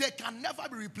 they can never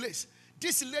be replaced.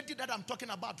 This lady that I'm talking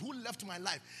about who left my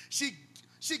life, she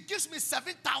gives me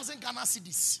 7,000 Ghana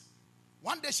cedis.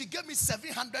 One day she gave me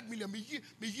 700 million. Me.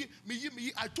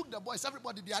 I took the boys,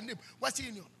 everybody, their name, Western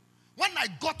Union. When I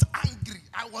got angry,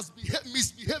 I was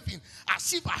misbehaving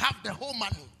as if I have the whole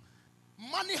money.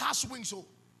 Money has wings,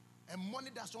 and money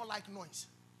does not like noise.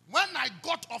 When I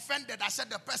got offended, I said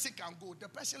the person can go. The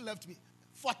person left me.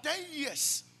 For 10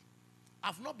 years,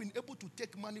 I've not been able to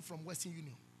take money from Western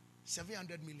Union.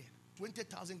 700 million,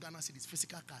 20,000 Ghana cedis,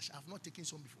 physical cash. I've not taken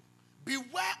some before.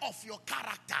 Beware of your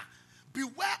character.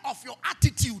 Beware of your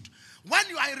attitude. When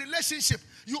you are in a relationship,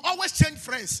 you always change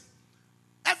friends.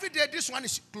 Every day, this one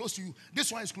is close to you.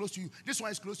 This one is close to you. This one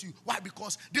is close to you. Why?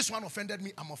 Because this one offended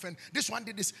me, I'm offended. This one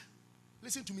did this.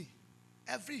 Listen to me.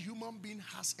 Every human being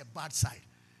has a bad side.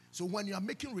 So when you are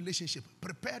making relationship,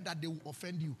 prepare that they will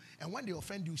offend you. And when they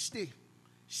offend you, stay.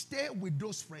 Stay with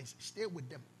those friends. Stay with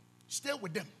them. Stay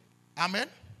with them. Amen?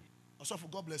 Also, for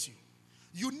God bless you.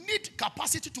 You need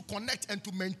capacity to connect and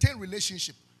to maintain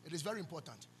relationship. It is very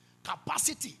important.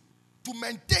 Capacity to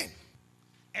maintain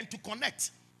and to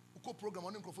connect. Program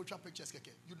on pictures.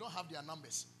 You don't have their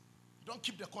numbers. You don't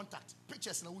keep the contact.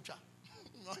 Pictures na ucha.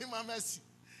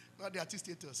 Not the artist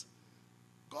status.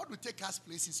 God will take us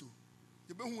places. So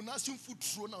you be who some food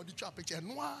throw now the picture and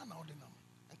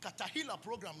Katahila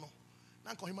program no.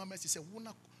 Now Kohima Messi say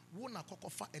wona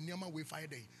kokofa enyama we fire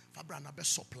day. Fabra na be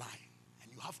supply.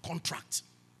 And you have contract.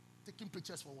 Taking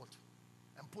pictures for what?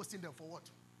 And posting them for what?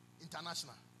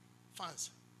 International fans.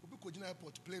 Obi Kojina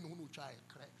Airport plane who try.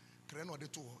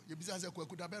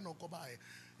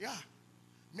 Yeah.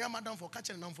 Me and madam for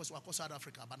catching them for South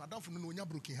Africa, but madam for no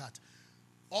broken heart.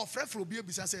 Or friend for be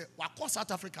say wako South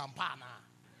Africa and pana.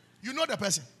 You know the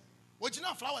person.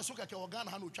 Original flowers so kake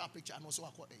Ghana no chat picture and also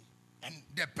wako. And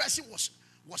the person was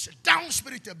down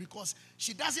spirited because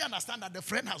she doesn't understand that the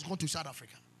friend has gone to South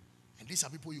Africa. And these are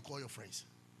people you call your friends.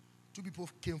 2 people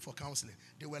came for counseling.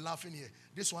 They were laughing here.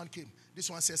 This one came. This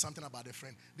one said something about the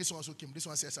friend. This one also came. This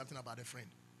one said something about the friend.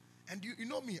 And you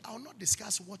know me, I will not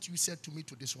discuss what you said to me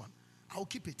to this one. I will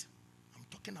keep it. I'm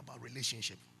talking about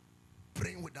relationship.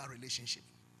 Praying with that relationship.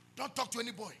 Don't talk to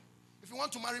any boy. If you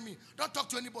want to marry me, don't talk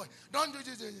to any boy. Don't do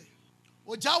this.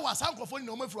 Ojawa, some microphone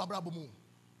no me for abrabomu.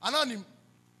 Anonym.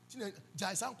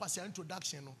 Jai some pass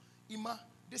introduction. Ima,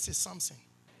 this is Samson.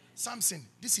 Samson,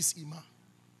 this is Ima.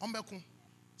 Ombekun.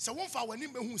 So one for when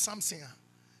you Samson,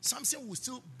 Samson will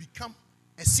still become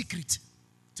a secret.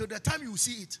 Till the time you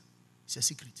see it, it's a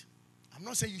secret. I'm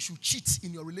not saying you should cheat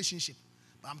in your relationship,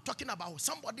 but I'm talking about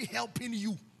somebody helping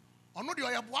you. Or not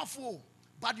your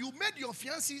but you made your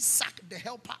fiancé sack the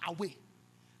helper away.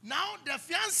 Now the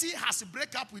fiancé has to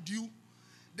break up with you.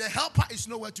 The helper is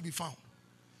nowhere to be found.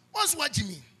 What's what you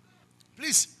mean?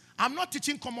 Please, I'm not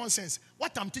teaching common sense.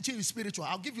 What I'm teaching is spiritual.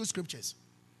 I'll give you scriptures.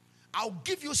 I'll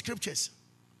give you scriptures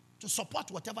to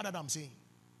support whatever that I'm saying.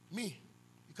 Me,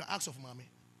 you can ask of mommy.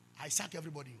 I sack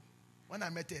everybody. When I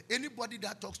met her, anybody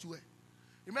that talks to her.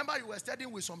 Remember, you were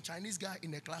studying with some Chinese guy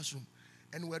in a classroom,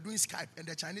 and we were doing Skype, and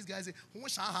the Chinese guy said, "Who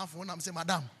shall have one?" I'm saying,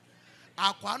 "Madam,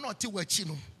 I can't tell what you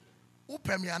know.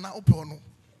 Open me and open no."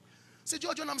 Say,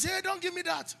 "George," I'm saying, "Hey, don't give me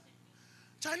that."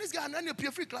 Chinese guy, and then you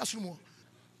pay free classroom.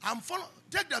 I'm following.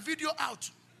 Take the video out.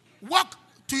 Walk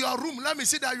to your room. Let me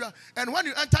see that you are. And when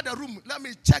you enter the room, let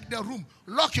me check the room.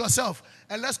 Lock yourself,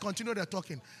 and let's continue the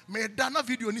talking. Me dana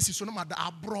video ni si so no mada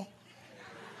abro.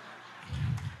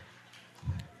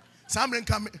 Some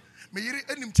come me yiri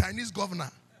enim Chinese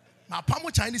governor. Na pamo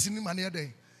Chinese in money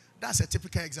day. That's a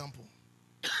typical example.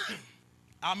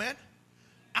 Amen.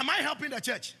 Am I helping the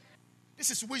church?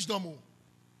 This is wisdom.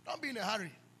 Don't be in a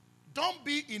hurry. Don't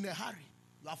be in a hurry.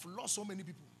 You have lost so many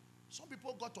people. Some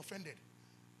people got offended.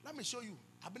 Let me show you.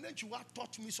 Abenenchua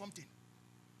taught me something.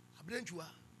 Abenenchua.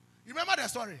 You remember the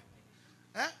story?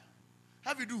 Eh?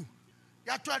 How you do?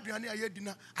 I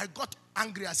got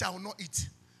angry. I said, I will not eat.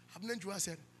 Abenenchua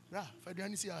said,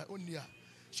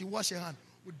 she washed her hand.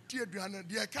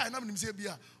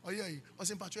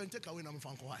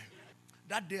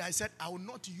 That day I said, I will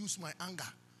not use my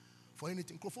anger for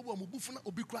anything.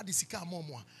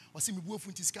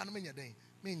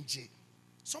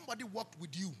 Somebody worked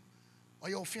with you, or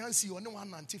your fiancé, or no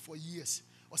one auntie for years,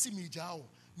 or see me jao,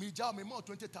 me more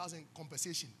 20,000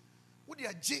 compensation. What do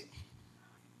you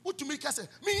what to make us say?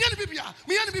 Me yani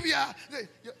bibia.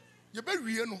 You be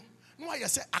real no. No, I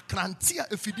say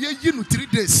Akrantia if you 3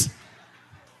 days.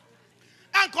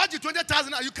 encourage you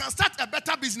 20,000. You can start a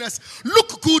better business.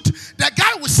 Look good. The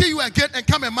guy will see you again and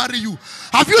come and marry you.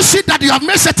 Have you seen that you have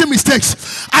made certain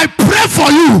mistakes? I pray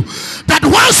for you that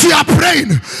once you are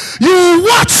praying, you will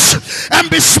watch and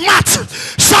be smart.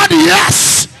 Shout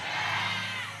yes.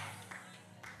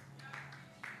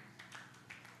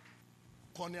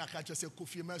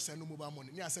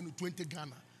 Send 20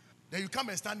 Ghana. Then you come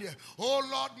and stand here. Oh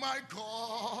Lord my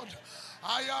God,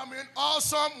 I am in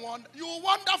awesome wonder. You will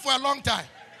wonder for a long time.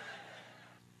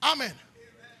 Amen.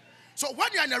 So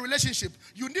when you're in a relationship,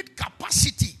 you need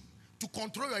capacity to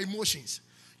control your emotions.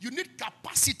 You need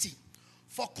capacity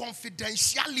for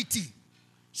confidentiality.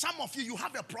 Some of you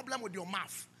have a problem with your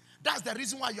mouth. That's the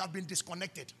reason why you have been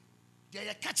disconnected.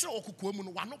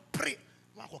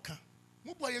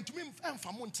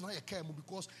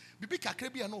 Because bibi kakra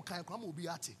bia no kan kwa ma obi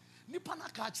ate nipa na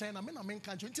ka kire na me na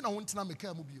menka nti na won tena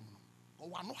meka mu bi mu no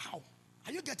wano how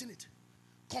are you getting it?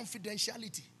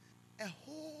 Confidentiality. A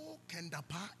whole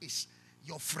kendapa is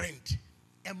your friend,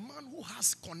 a man who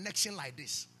has connection like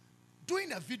this.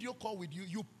 Doing a video call with you,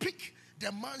 you pick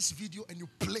the man's video and you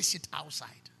place it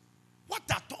outside. What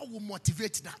at all will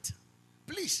motivate that?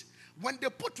 Please, when they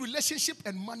put relationship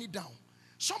and money down,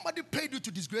 somebody paid you to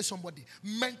disgrace somebody.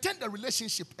 Maintain the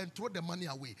relationship and throw the money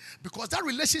away. Because that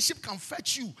relationship can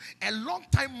fetch you a long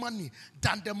time money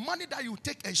than the money that you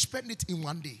take and spend it in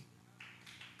one day.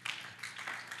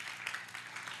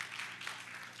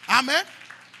 Amen?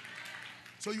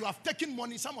 So you have taken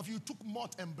money. Some of you took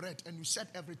malt and bread and you said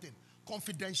everything.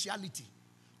 Confidentiality.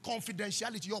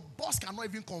 Confidentiality. Your boss cannot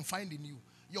even confide in you.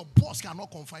 Your boss cannot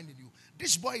confide in you.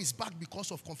 This boy is back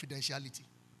because of confidentiality.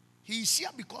 He is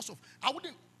here because of,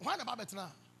 why about it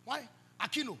now? Why?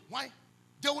 Aquino, why?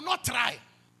 They will not try.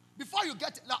 Before you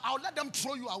get it, I'll let them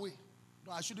throw you away.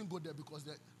 No, I shouldn't go there because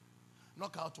the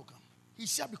knockout will come.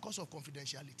 He's here because of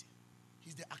confidentiality.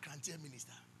 He's the Akante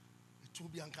minister. It will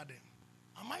be anchored there.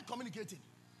 Am I communicating?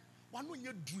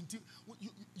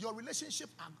 Your relationship,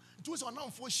 because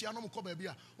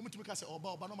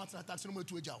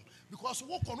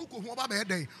walk on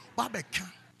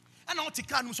and I'll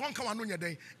take one come on your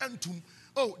day and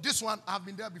oh, this one I've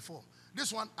been there before.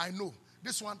 This one I know.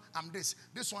 This one I'm this.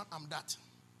 This one I'm that.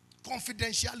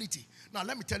 Confidentiality. Now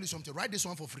let me tell you something. Write this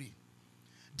one for free.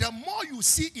 The more you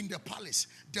see in the palace,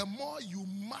 the more you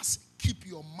must keep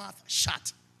your mouth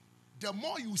shut. The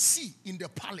more you see in the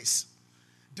palace,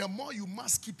 the more you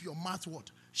must keep your mouth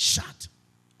what? Shut.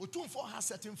 Otumfo has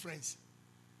certain friends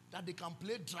that they can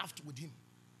play draft with him.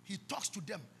 He talks to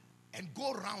them and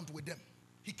go around with them.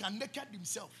 He can naked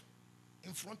himself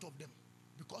in front of them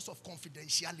because of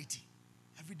confidentiality.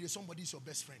 Every day somebody is your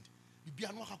best friend.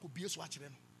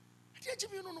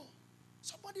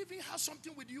 Somebody even has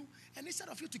something with you, and instead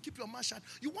of you to keep your mouth shut,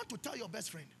 you want to tell your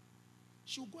best friend.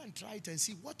 She'll go and try it and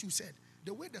see what you said.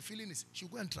 The way the feeling is, she'll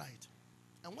go and try it.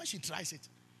 And when she tries it,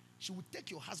 she will take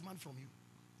your husband from you.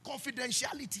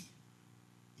 Confidentiality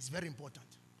is very important.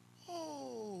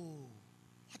 Oh,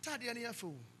 what are the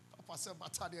NFO?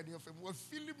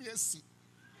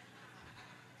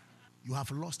 You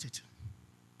have lost it.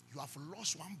 You have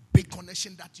lost one big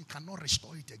connection that you cannot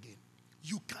restore it again.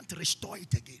 You can't restore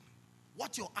it again.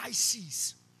 What your eye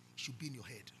sees should be in your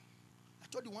head. I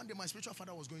told you one day my spiritual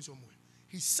father was going somewhere.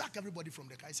 He sacked everybody from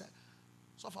the car. He said,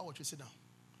 so far what you sit down.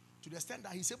 To the extent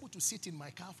that he's able to sit in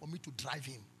my car for me to drive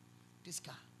him. This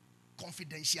car.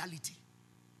 Confidentiality.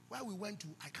 Where we went to,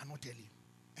 I cannot tell you.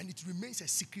 And it remains a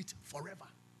secret forever.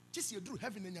 Just you do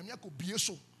heaven and Yamako be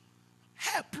so.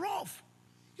 Hey, prof.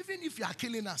 Even if you are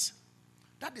killing us,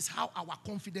 that is how our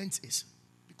confidence is.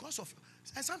 Because of,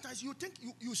 and sometimes you think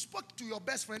you spoke to your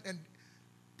best friend and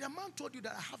the man told you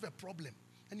that I have a problem.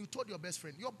 And you told your best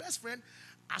friend. Your best friend,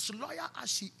 as loyal as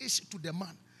she is to the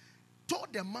man,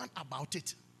 told the man about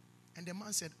it. And the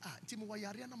man said, Timu wa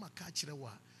yari na makachire wa.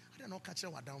 I don't know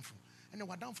kachire wa down for. And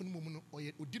wa down for no mumu or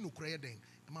ye udinu kreye den.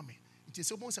 Mame. It is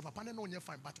so bon se papa no nye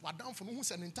fine, but wa down for no who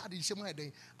sen entire shema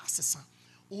den asesa.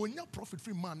 Onya profit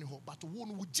free man ho, but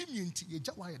won wo jimi enti ye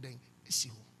ja wa den esi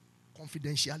ho.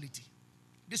 Confidentiality.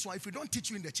 This one, if you don't teach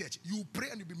you in the church, you pray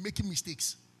and you'll be making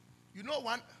mistakes. You know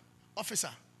one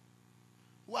officer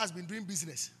who has been doing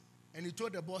business, and he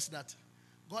told the boss that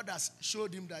God has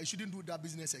showed him that he shouldn't do that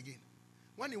business again.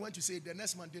 When he went to say it, the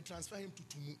next month they transfer him to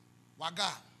Tumu. Waga,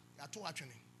 ya to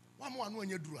actually. One more no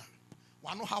nyedura.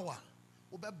 One no hawa.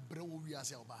 Obe brewo wi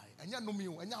ase obai. Enya no mi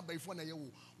o, enya abaifo na ye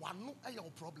wo. One no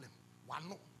your problem. One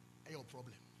no your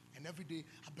problem. And every day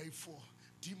abaifo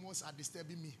demons are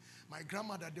disturbing me. My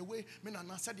grandmother, the way me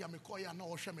nana said ya me call ya na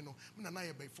ohwe me no. Me nana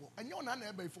ye abaifo. Enya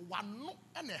na abaifo. One no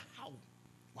and how.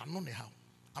 One no ne how.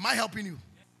 Am I helping you?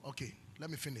 Okay, let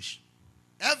me finish.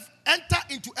 Enter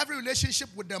into every relationship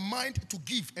with the mind to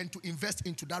give and to invest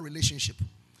into that relationship.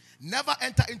 Never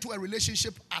enter into a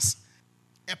relationship as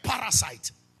a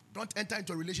parasite. Don't enter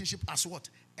into a relationship as what?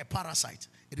 A parasite.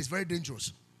 It is very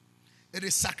dangerous. It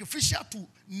is sacrificial to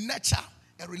nurture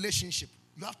a relationship.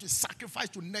 You have to sacrifice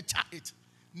to nurture it.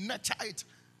 Nurture it.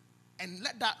 And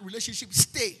let that relationship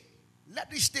stay.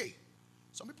 Let it stay.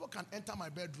 Some people can enter my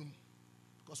bedroom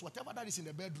because whatever that is in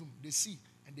the bedroom, they see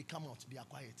and they come out. They are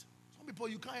quiet. Some people,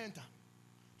 you can't enter.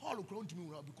 All will come to me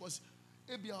because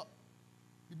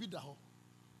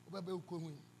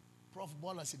Prof.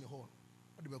 Ballers in the hall.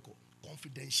 What do we call?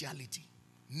 Confidentiality.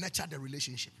 Nurture the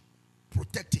relationship.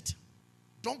 Protect it.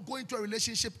 Don't go into a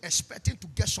relationship expecting to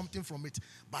get something from it,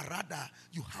 but rather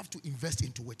you have to invest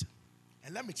into it.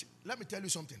 And let me tell you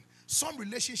something. Some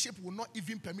relationship will not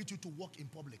even permit you to walk in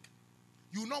public.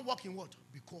 You will not walk in what?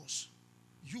 Because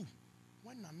you,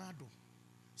 when Nanado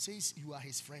says you are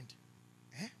his friend,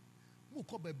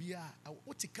 Muko babia,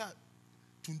 otika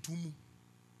tuntumu,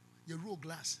 you roll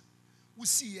glass. We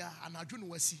see ya, and I don't know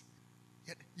what see.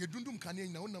 You don't kanye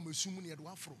na una mesumu ni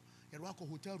edwafro, edwako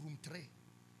hotel room 3.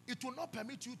 It will not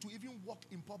permit you to even walk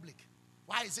in public.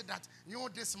 Why is it that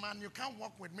this man, you can't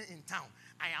walk with me in town?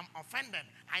 I am offended.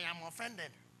 I am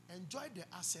offended. Enjoy the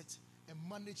asset and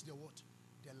manage the what?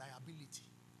 The liability.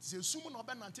 Say, sumo no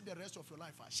be nanti the rest of your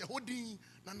life. Shehodi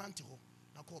na nanti ho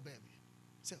na call baby.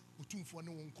 Say, utumfo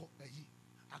ne wonko eyi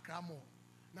akramo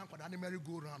na kwada ne merry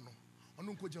go round no.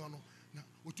 Onu nko je ono na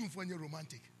utumfo nye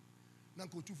romantic. Na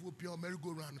nko utumfo pure merry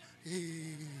go round.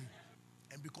 Hey.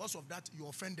 And because of that, you're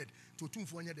offended. To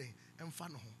utumfo nye de emfa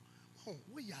no ho. Oh,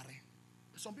 we yare.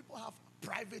 Some people have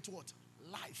private what?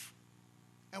 Life.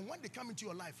 And when they come into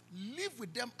your life, live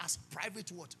with them as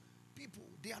private what? People.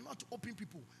 They are not open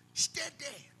people. Stay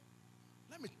there.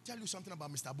 Let me tell you something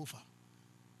about Mr. Bofa.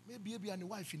 Maybe he and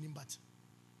wife in him, but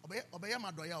I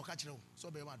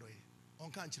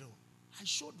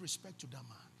showed respect to that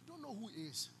man. I don't know who he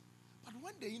is. But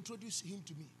when they introduce him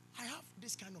to me, I have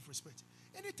this kind of respect.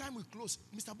 Anytime we close,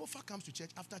 Mr. Bofa comes to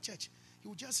church. After church, he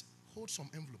will just hold some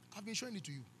envelope. I've been showing it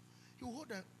to you. He will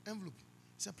hold an envelope.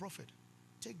 He said, Prophet,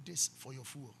 take this for your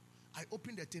fool. I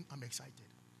opened the thing. I'm excited.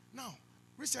 Now,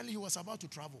 recently he was about to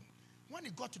travel. When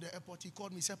he got to the airport, he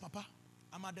called me. He said, Papa,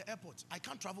 I'm at the airport. I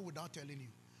can't travel without telling you.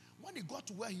 When he got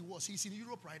to where he was, he's in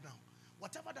Europe right now.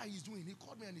 Whatever that he's doing, he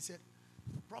called me and he said,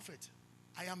 Prophet,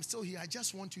 I am still here. I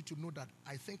just want you to know that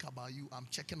I think about you. I'm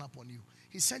checking up on you.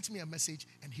 He sent me a message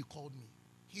and he called me.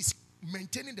 He's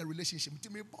maintaining the relationship.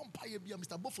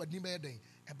 Mr. Boford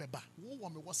Ebeba. Who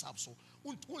want me WhatsApp so?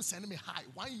 Won't send me hi.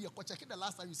 1 year. Check it the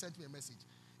last time you sent me a message.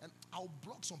 And I'll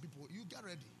block some people. You get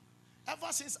ready.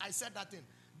 Ever since I said that thing,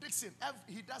 Dixon,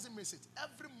 he doesn't miss it.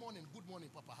 Every morning, good morning,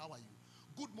 Papa, how are you?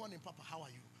 Good morning, Papa, how are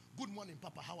you? Good morning,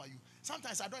 Papa, how are you?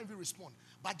 Sometimes I don't even respond.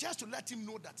 But just to let him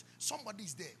know that somebody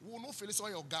is there. We will not feel so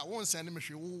your guy won't send me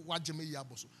what Jimmy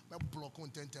Yaboso. Block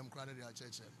content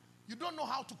church. You don't know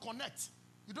how to connect.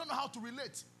 You don't know how to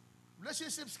relate.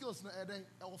 Relationship skills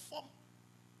or form.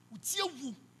 The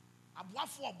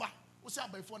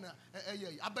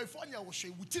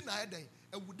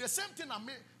same thing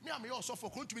I also for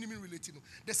continue relating.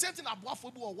 The same thing I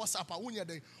for WhatsApp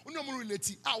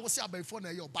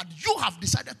but you have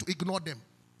decided to ignore them.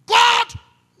 God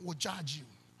will judge you.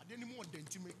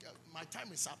 My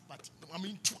time is up, but I'm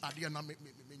into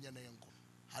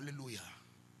hallelujah.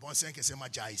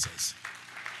 Jesus.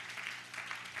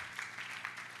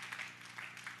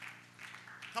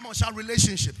 Come on, shout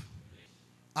relationship.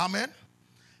 Amen.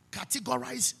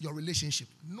 Categorize your relationship.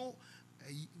 No,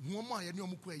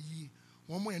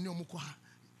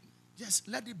 just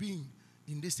let it be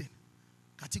in this thing.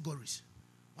 Categories.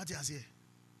 What do you say?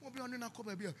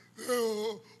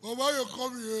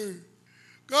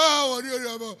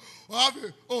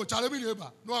 Oh, challenge me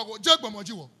neighbor. No, I go check my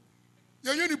mojiwo.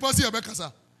 You pasi ebe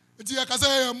kasa. Eti ya kasa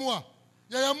ya mua.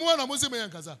 Ya mua na mose me ya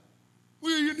kasa.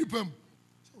 You need pem.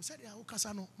 So said ya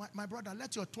kasa no. My brother,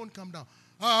 let your tone come down.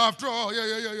 After all,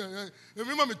 yeah.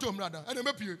 Remember me to brother. And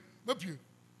me pie.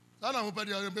 Sana mo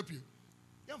pedi me pie.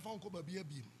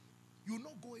 You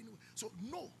not go anywhere. So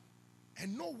no.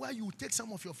 And know where you take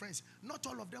some of your friends. Not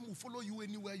all of them will follow you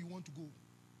anywhere you want to go.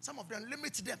 Some of them,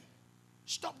 limit them.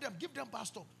 Stop them. Give them bus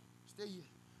stop. Stay here.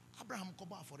 Abraham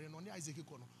koba for no ni Isaac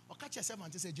kono. O ka che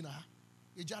 7 say gina ha.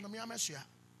 E gina me amesua.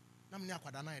 Na me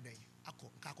akwada na eden.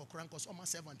 Akọ ka akọkora nko so ma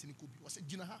 7 ni ko bi. O say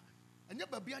gina ha. Anya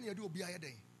babia na ye de obi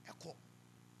ayeden. Ekọ.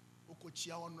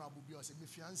 Okochia honorable bi o say me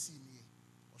fiancé ni.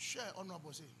 O share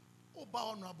honorable say. O ba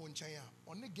honorable nchen ya.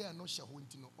 Oni girl no share ho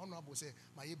ntino. Honorable say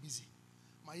my busy.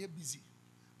 My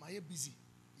busy.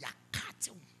 Ya cat.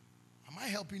 Am I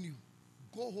helping you?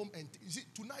 go home and you see,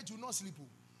 tonight you will not sleep.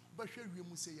 But here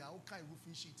we say, yeah, okay,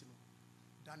 roofing sheet.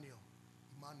 Daniel,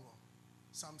 Emmanuel,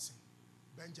 Samson,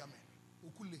 Benjamin,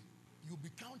 Okule. You'll be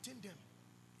counting them.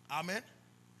 Amen.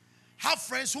 Have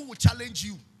friends who will challenge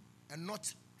you and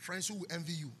not friends who will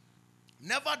envy you.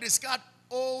 Never discard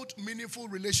old meaningful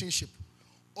relationship.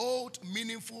 Old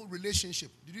meaningful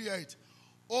relationship. Did you hear it?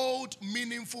 Old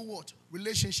meaningful what?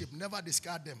 Relationship. Never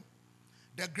discard them.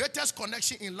 The greatest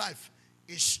connection in life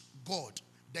is God.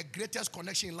 The greatest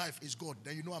connection in life is God.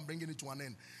 Then you know I'm bringing it to an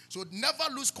end. So never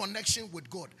lose connection with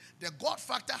God. The God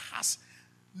factor has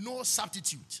no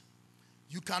substitute.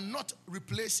 You cannot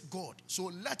replace God.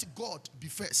 So let God be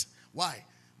first. Why?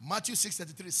 Matthew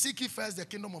 6:33. Seek ye first the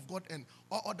kingdom of God, and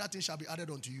all other things shall be added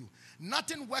unto you.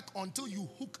 Nothing work until you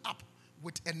hook up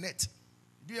with a net.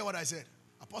 Do you hear what I said?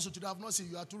 Apostle, today I have not seen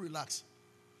you are too relaxed.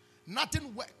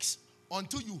 Nothing works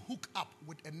until you hook up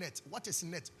with a net. What is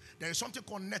net? There is something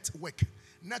called network.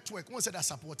 Network. One said that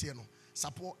support here. No.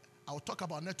 Support. I'll talk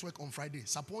about network on Friday.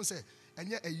 Support say, and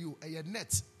yeah, a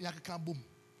net. Boom.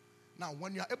 Now,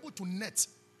 when you are able to net,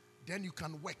 then you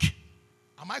can work.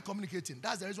 Am I communicating?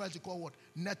 That's the reason why it's called what?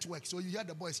 Network. So you hear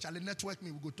the boys, Charlie, network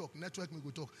me, we go talk. Network me, we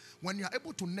go talk. When you are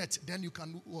able to net, then you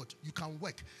can do what? You can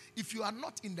work. If you are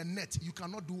not in the net, you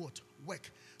cannot do what? Work.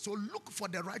 So look for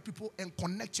the right people and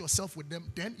connect yourself with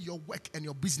them. Then your work and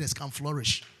your business can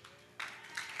flourish.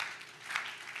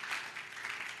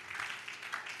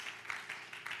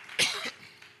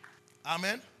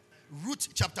 Amen. Ruth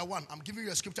chapter 1. I'm giving you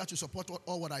a scripture to support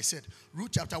all what I said.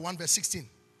 Ruth chapter 1 verse 16.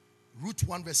 Ruth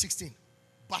 1 verse 16.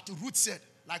 But Ruth said,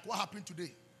 like what happened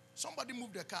today. Somebody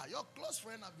moved the car. Your close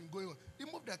friend have been going on. He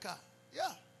moved the car.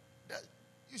 Yeah.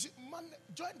 You should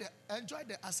enjoy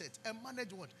the asset and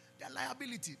manage what? The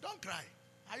liability. Don't cry.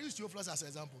 I used your floss as an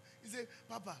example. He said,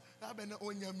 Papa, amen.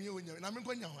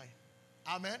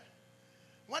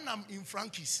 When I'm in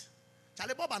Frankie's,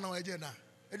 Charlie Boba no agenda.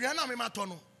 If you know me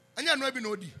matono, and you know be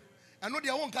no di. I know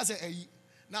the one case a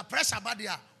na pressure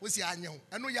badia we see anyo.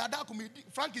 I know ya da ko me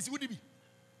Frankie's would be.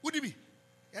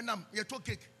 And you talk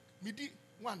cake. Me di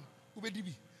one ubedi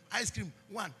bi. Ice cream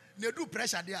one. They do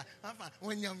pressure there.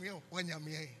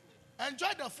 Enjoy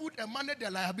the food and manage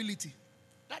the liability.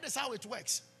 That is how it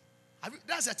works.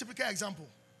 That's a typical example.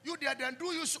 You there, then do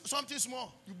you something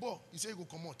small. You bore. You say you go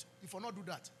come out. If you not do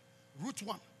that. Ruth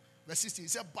 1, verse 16. He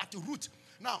said, but Ruth.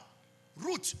 Now,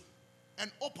 Ruth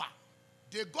and Oprah,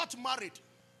 they got married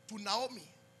to Naomi.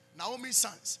 Naomi's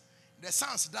sons. The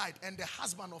sons died, and the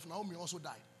husband of Naomi also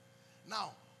died.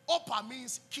 Now, Oprah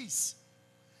means kiss.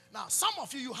 Now, some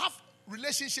of you have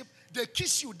relationship, they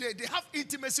kiss you, they have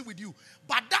intimacy with you,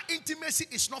 but that intimacy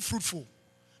is not fruitful.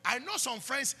 I know some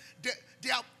friends,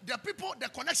 the people, the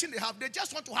connection they have, they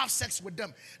just want to have sex with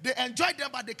them. They enjoy them,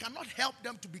 but they cannot help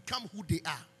them to become who they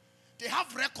are. They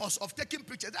have records of taking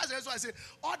pictures. That's the reason why I say,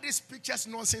 all these pictures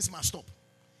nonsense must stop.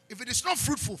 If it is not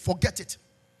fruitful, forget it.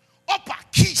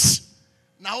 Oprah kissed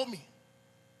Naomi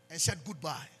and said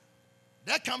goodbye.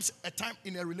 There comes a time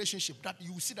in a relationship that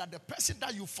you see that the person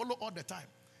that you follow all the time,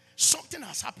 something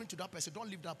has happened to that person. Don't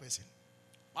leave that person.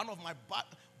 One of my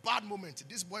bad moments,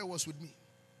 this boy was with me.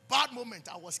 Bad moment,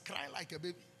 I was crying like a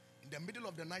baby. In the middle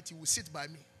of the night, he would sit by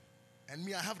me. And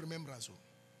me, I have remembrance. So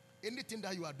anything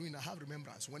that you are doing, I have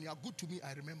remembrance. When you are good to me,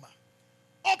 I remember.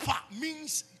 Opa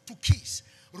means to kiss.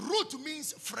 Ruth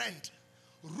means friend.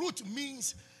 Ruth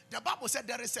means, the Bible said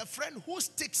there is a friend who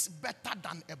sticks better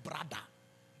than a brother.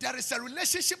 There is a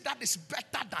relationship that is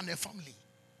better than a family.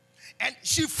 And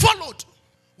she followed.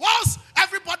 Whilst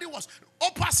everybody was,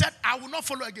 Oprah said, I will not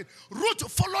follow again.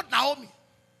 Ruth followed Naomi.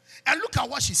 And look at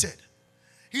what she said.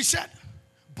 He said,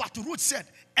 but Ruth said,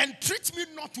 entreat me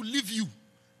not to leave you.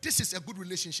 This is a good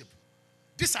relationship.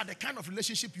 These are the kind of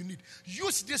relationship you need.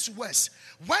 Use these words.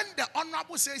 When the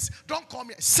honorable says, don't call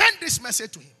me, send this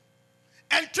message to him.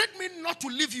 Entreat me not to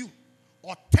leave you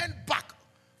or turn back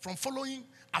from following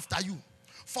after you.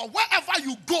 For wherever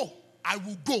you go, I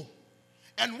will go.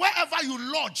 And wherever you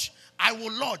lodge, I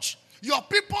will lodge. Your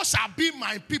people shall be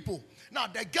my people. Now,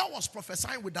 the girl was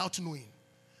prophesying without knowing.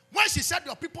 When she said,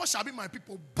 your people shall be my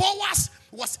people, Boaz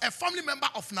was a family member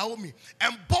of Naomi.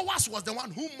 And Boaz was the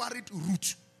one who married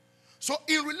Ruth. So,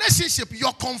 in relationship,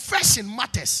 your confession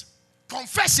matters.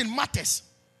 Confession matters.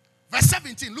 Verse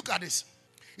 17, look at this.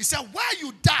 He said, where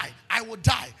you die, I will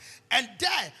die. And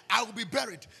there I will be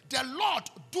buried. The Lord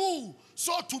do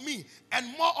so to me and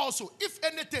more also, if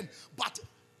anything, but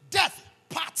death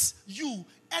parts you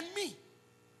and me.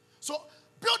 So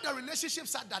build a relationship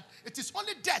such that it is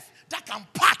only death that can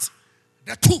part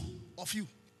the two of you.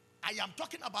 I am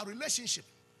talking about relationship.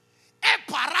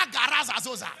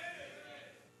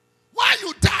 While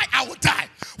you die, I will die.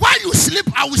 While you sleep,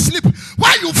 I will sleep.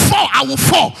 While you fall, I will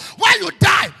fall. While you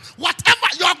die, whatever,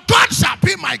 your God shall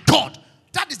be my God.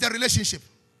 That is the relationship.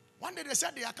 One day they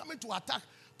said they are coming to attack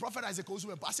Prophet Isaac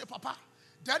Ozumempo. I said, Papa,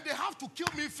 then they have to kill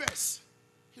me first.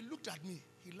 He looked at me.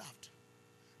 He laughed.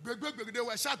 They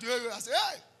were shouting. I said,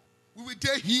 hey, we will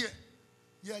stay here.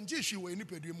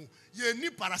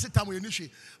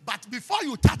 But before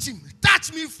you touch him,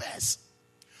 touch me first.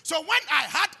 So when I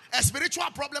had a spiritual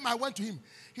problem, I went to him.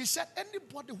 He said,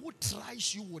 anybody who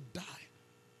tries you will die.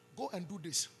 Go and do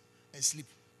this and sleep.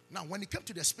 Now, when it came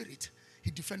to the spirit,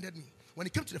 he defended me. When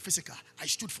it came to the physical, I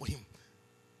stood for him.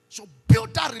 So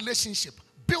build that relationship.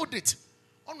 Build it.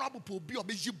 Honorable Pobi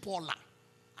Obeji Bola.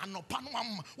 And no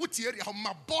panoma, what area of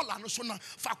my bola no so na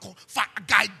fa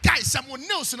guy someone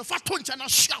else no fa toncha na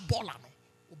share bola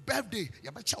no. Birthday, ya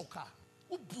be chauka.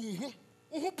 Ubu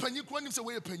who penny when him say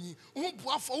way penny. Who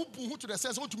buafo who to the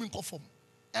sense what to mean conform.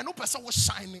 And no person was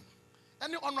shining.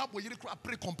 Any honorable you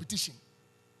pre competition.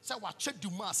 Say what check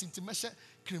the mass into measure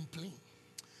cream plain.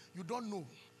 You don't know.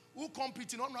 Who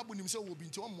competing honorable himself will be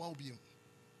into one more be.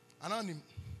 Anonym.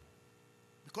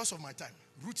 Because of my time.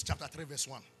 Ruth chapter 3 verse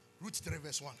 1. Ruth 3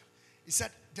 verse 1. He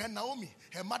said, then Naomi,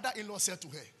 her mother-in-law said to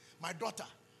her, my daughter,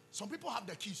 some people have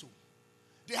the keys.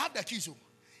 They have the keys.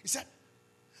 He said,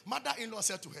 mother-in-law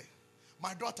said to her,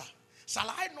 my daughter, shall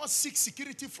I not seek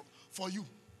security for you,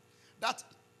 that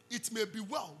it may be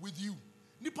well with you?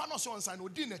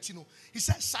 He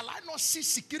said, shall I not seek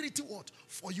security what?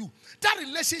 For you? That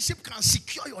relationship can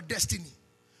secure your destiny.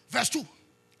 Verse 2.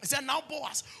 He said, now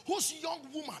Boaz, whose young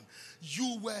woman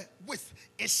you were with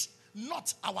is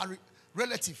not our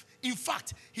relative. In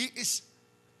fact, he is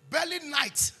barely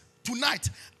tonight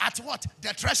at what? The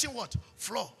threshing what?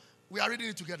 Floor. We are reading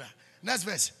it together. Next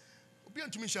verse.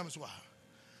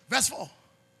 Verse 4.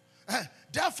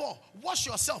 Therefore, wash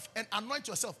yourself and anoint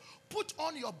yourself. Put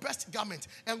on your best garment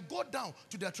and go down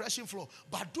to the threshing floor.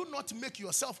 But do not make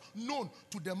yourself known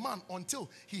to the man until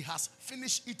he has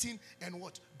finished eating and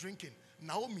what? Drinking.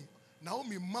 Naomi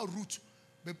ma Ruth.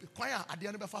 Kwaya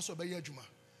adiane befa so be adwuma.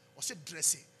 O se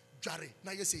dresse, dware.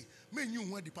 Na ye say, me nyu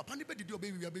ho adi papa ne be didi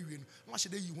obe wi abewie no. Na hye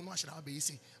de yi ho no hye da be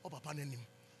yesi. O papa nanim.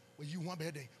 O yi ho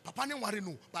be den. Papa ne nware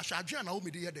no, ba hwe adwen na o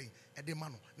me de ye den. E de ma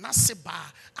no. Na se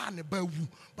ba a ne ba wu.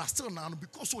 But still now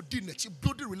because o di na chi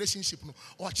building relationship no.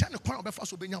 O cha ne kwan obefa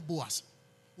so benya Boaz.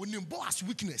 Onim Boaz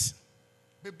weakness.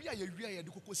 Baby a ye wi a ye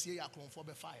de kokosie ya akronfo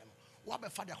be fa ye no. Wa be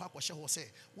fa de akwa kwhye ho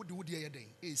say, wo de ye den.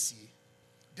 Esie.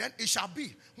 Then it shall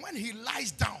be when he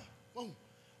lies down. Oh,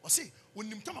 see, when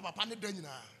you talk about papa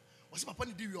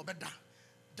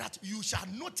that you shall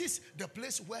notice the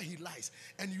place where he lies,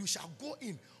 and you shall go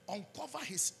in, uncover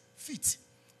his feet,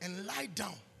 and lie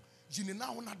down.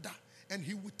 And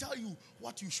he will tell you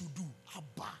what you should do.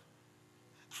 Abba,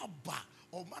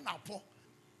 or manapo.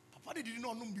 Papa did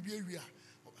not know me.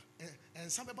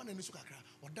 And some people in the sukakra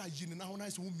or that Jin now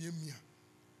nice whom me.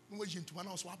 No agent to one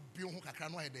house, what beyond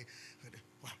Kakrano.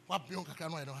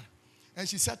 And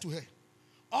she said to her,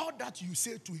 all that you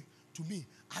say to me,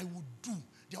 I will do.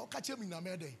 They all catch him in a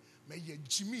mede. May ye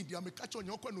Jimmy, they are catch on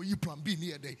your corner, you plan be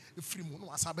near day. The free moon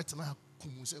was a better.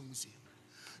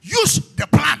 Use the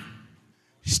plan.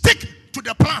 Stick to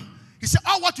the plan. He said,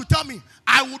 all what you tell me,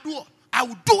 I will do. I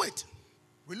will do it.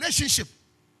 Relationship.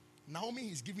 Naomi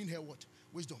is giving her what?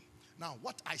 Wisdom. Now,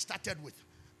 what I started with,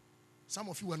 some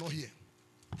of you were not here.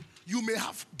 You may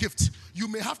have gifts, you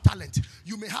may have talent,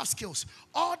 you may have skills.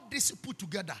 All this put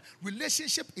together,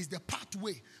 relationship is the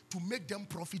pathway to make them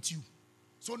profit you.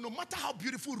 So no matter how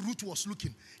beautiful Ruth was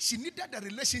looking, she needed a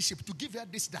relationship to give her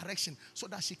this direction so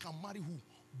that she can marry who?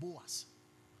 Boaz.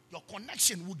 Your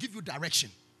connection will give you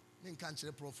direction.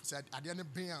 Prof said,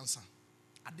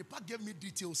 Adepa gave me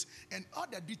details, and all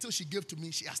the details she gave to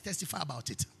me, she has testified about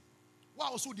it.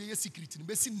 What also the secret in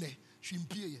Bessin? She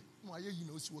impie. No, I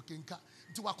working car.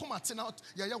 To a come out,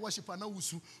 ya worship and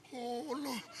wusu. Oh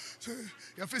Lord,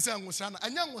 your face was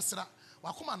and young was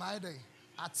Wakuma na day.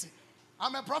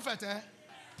 I'm a prophet, eh?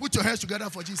 Put your hands together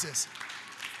for Jesus.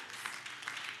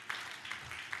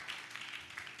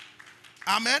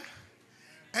 Amen.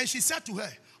 And she said to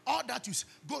her, all that you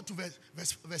go to verse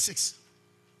 6.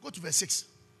 Go to verse 6.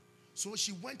 So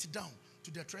she went down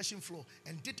to the threshing floor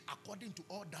and did according to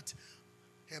all that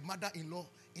her mother-in-law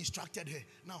instructed her.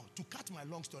 Now, to cut my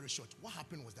long story short, what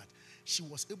happened was that she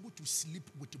was able to sleep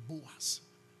with Boaz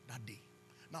that day.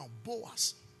 Now,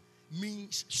 Boaz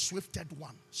means swifted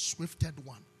one. Swifted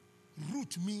one.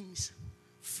 Ruth means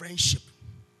friendship,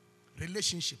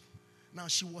 relationship. Now,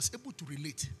 she was able to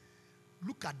relate.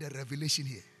 Look at the revelation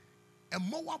here. A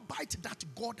Moabite that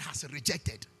God has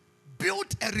rejected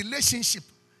built a relationship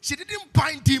She didn't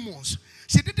bind demons.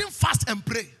 She didn't fast and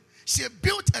pray. She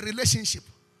built a relationship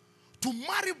to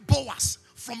marry Boaz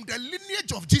from the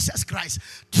lineage of Jesus Christ,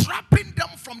 trapping them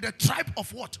from the tribe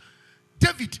of what?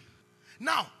 David.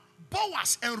 Now,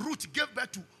 Boaz and Ruth gave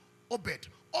birth to Obed.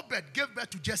 Obed gave birth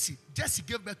to Jesse. Jesse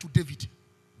gave birth to David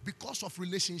because of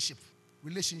relationship.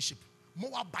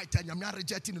 Moabite and Yamia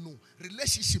rejecting no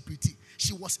relationship with it.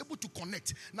 She was able to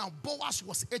connect. Now, Boaz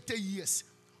was 80 years.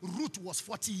 Ruth was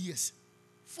 40 years.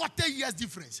 40 years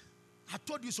difference. I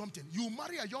told you something. You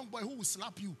marry a young boy who will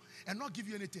slap you and not give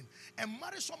you anything. And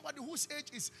marry somebody whose age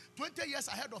is 20 years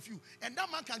ahead of you. And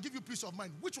that man can give you peace of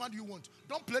mind. Which one do you want?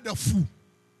 Don't play the fool.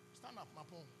 Stand up, my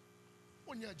phone.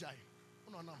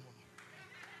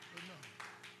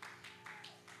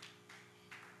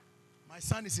 My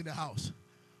son is in the house.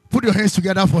 Put your hands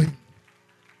together for him.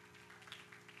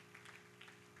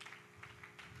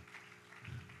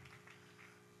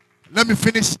 Let me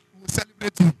finish. We'll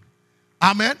celebrate you.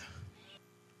 Amen.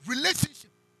 Relationship.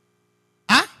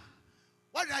 Huh?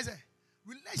 What did I say?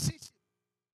 Relationship.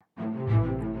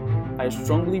 I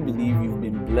strongly believe you've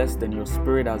been blessed and your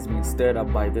spirit has been stirred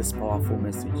up by this powerful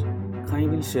message.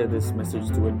 Kindly share this message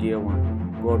to a dear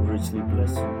one. God richly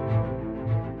bless you.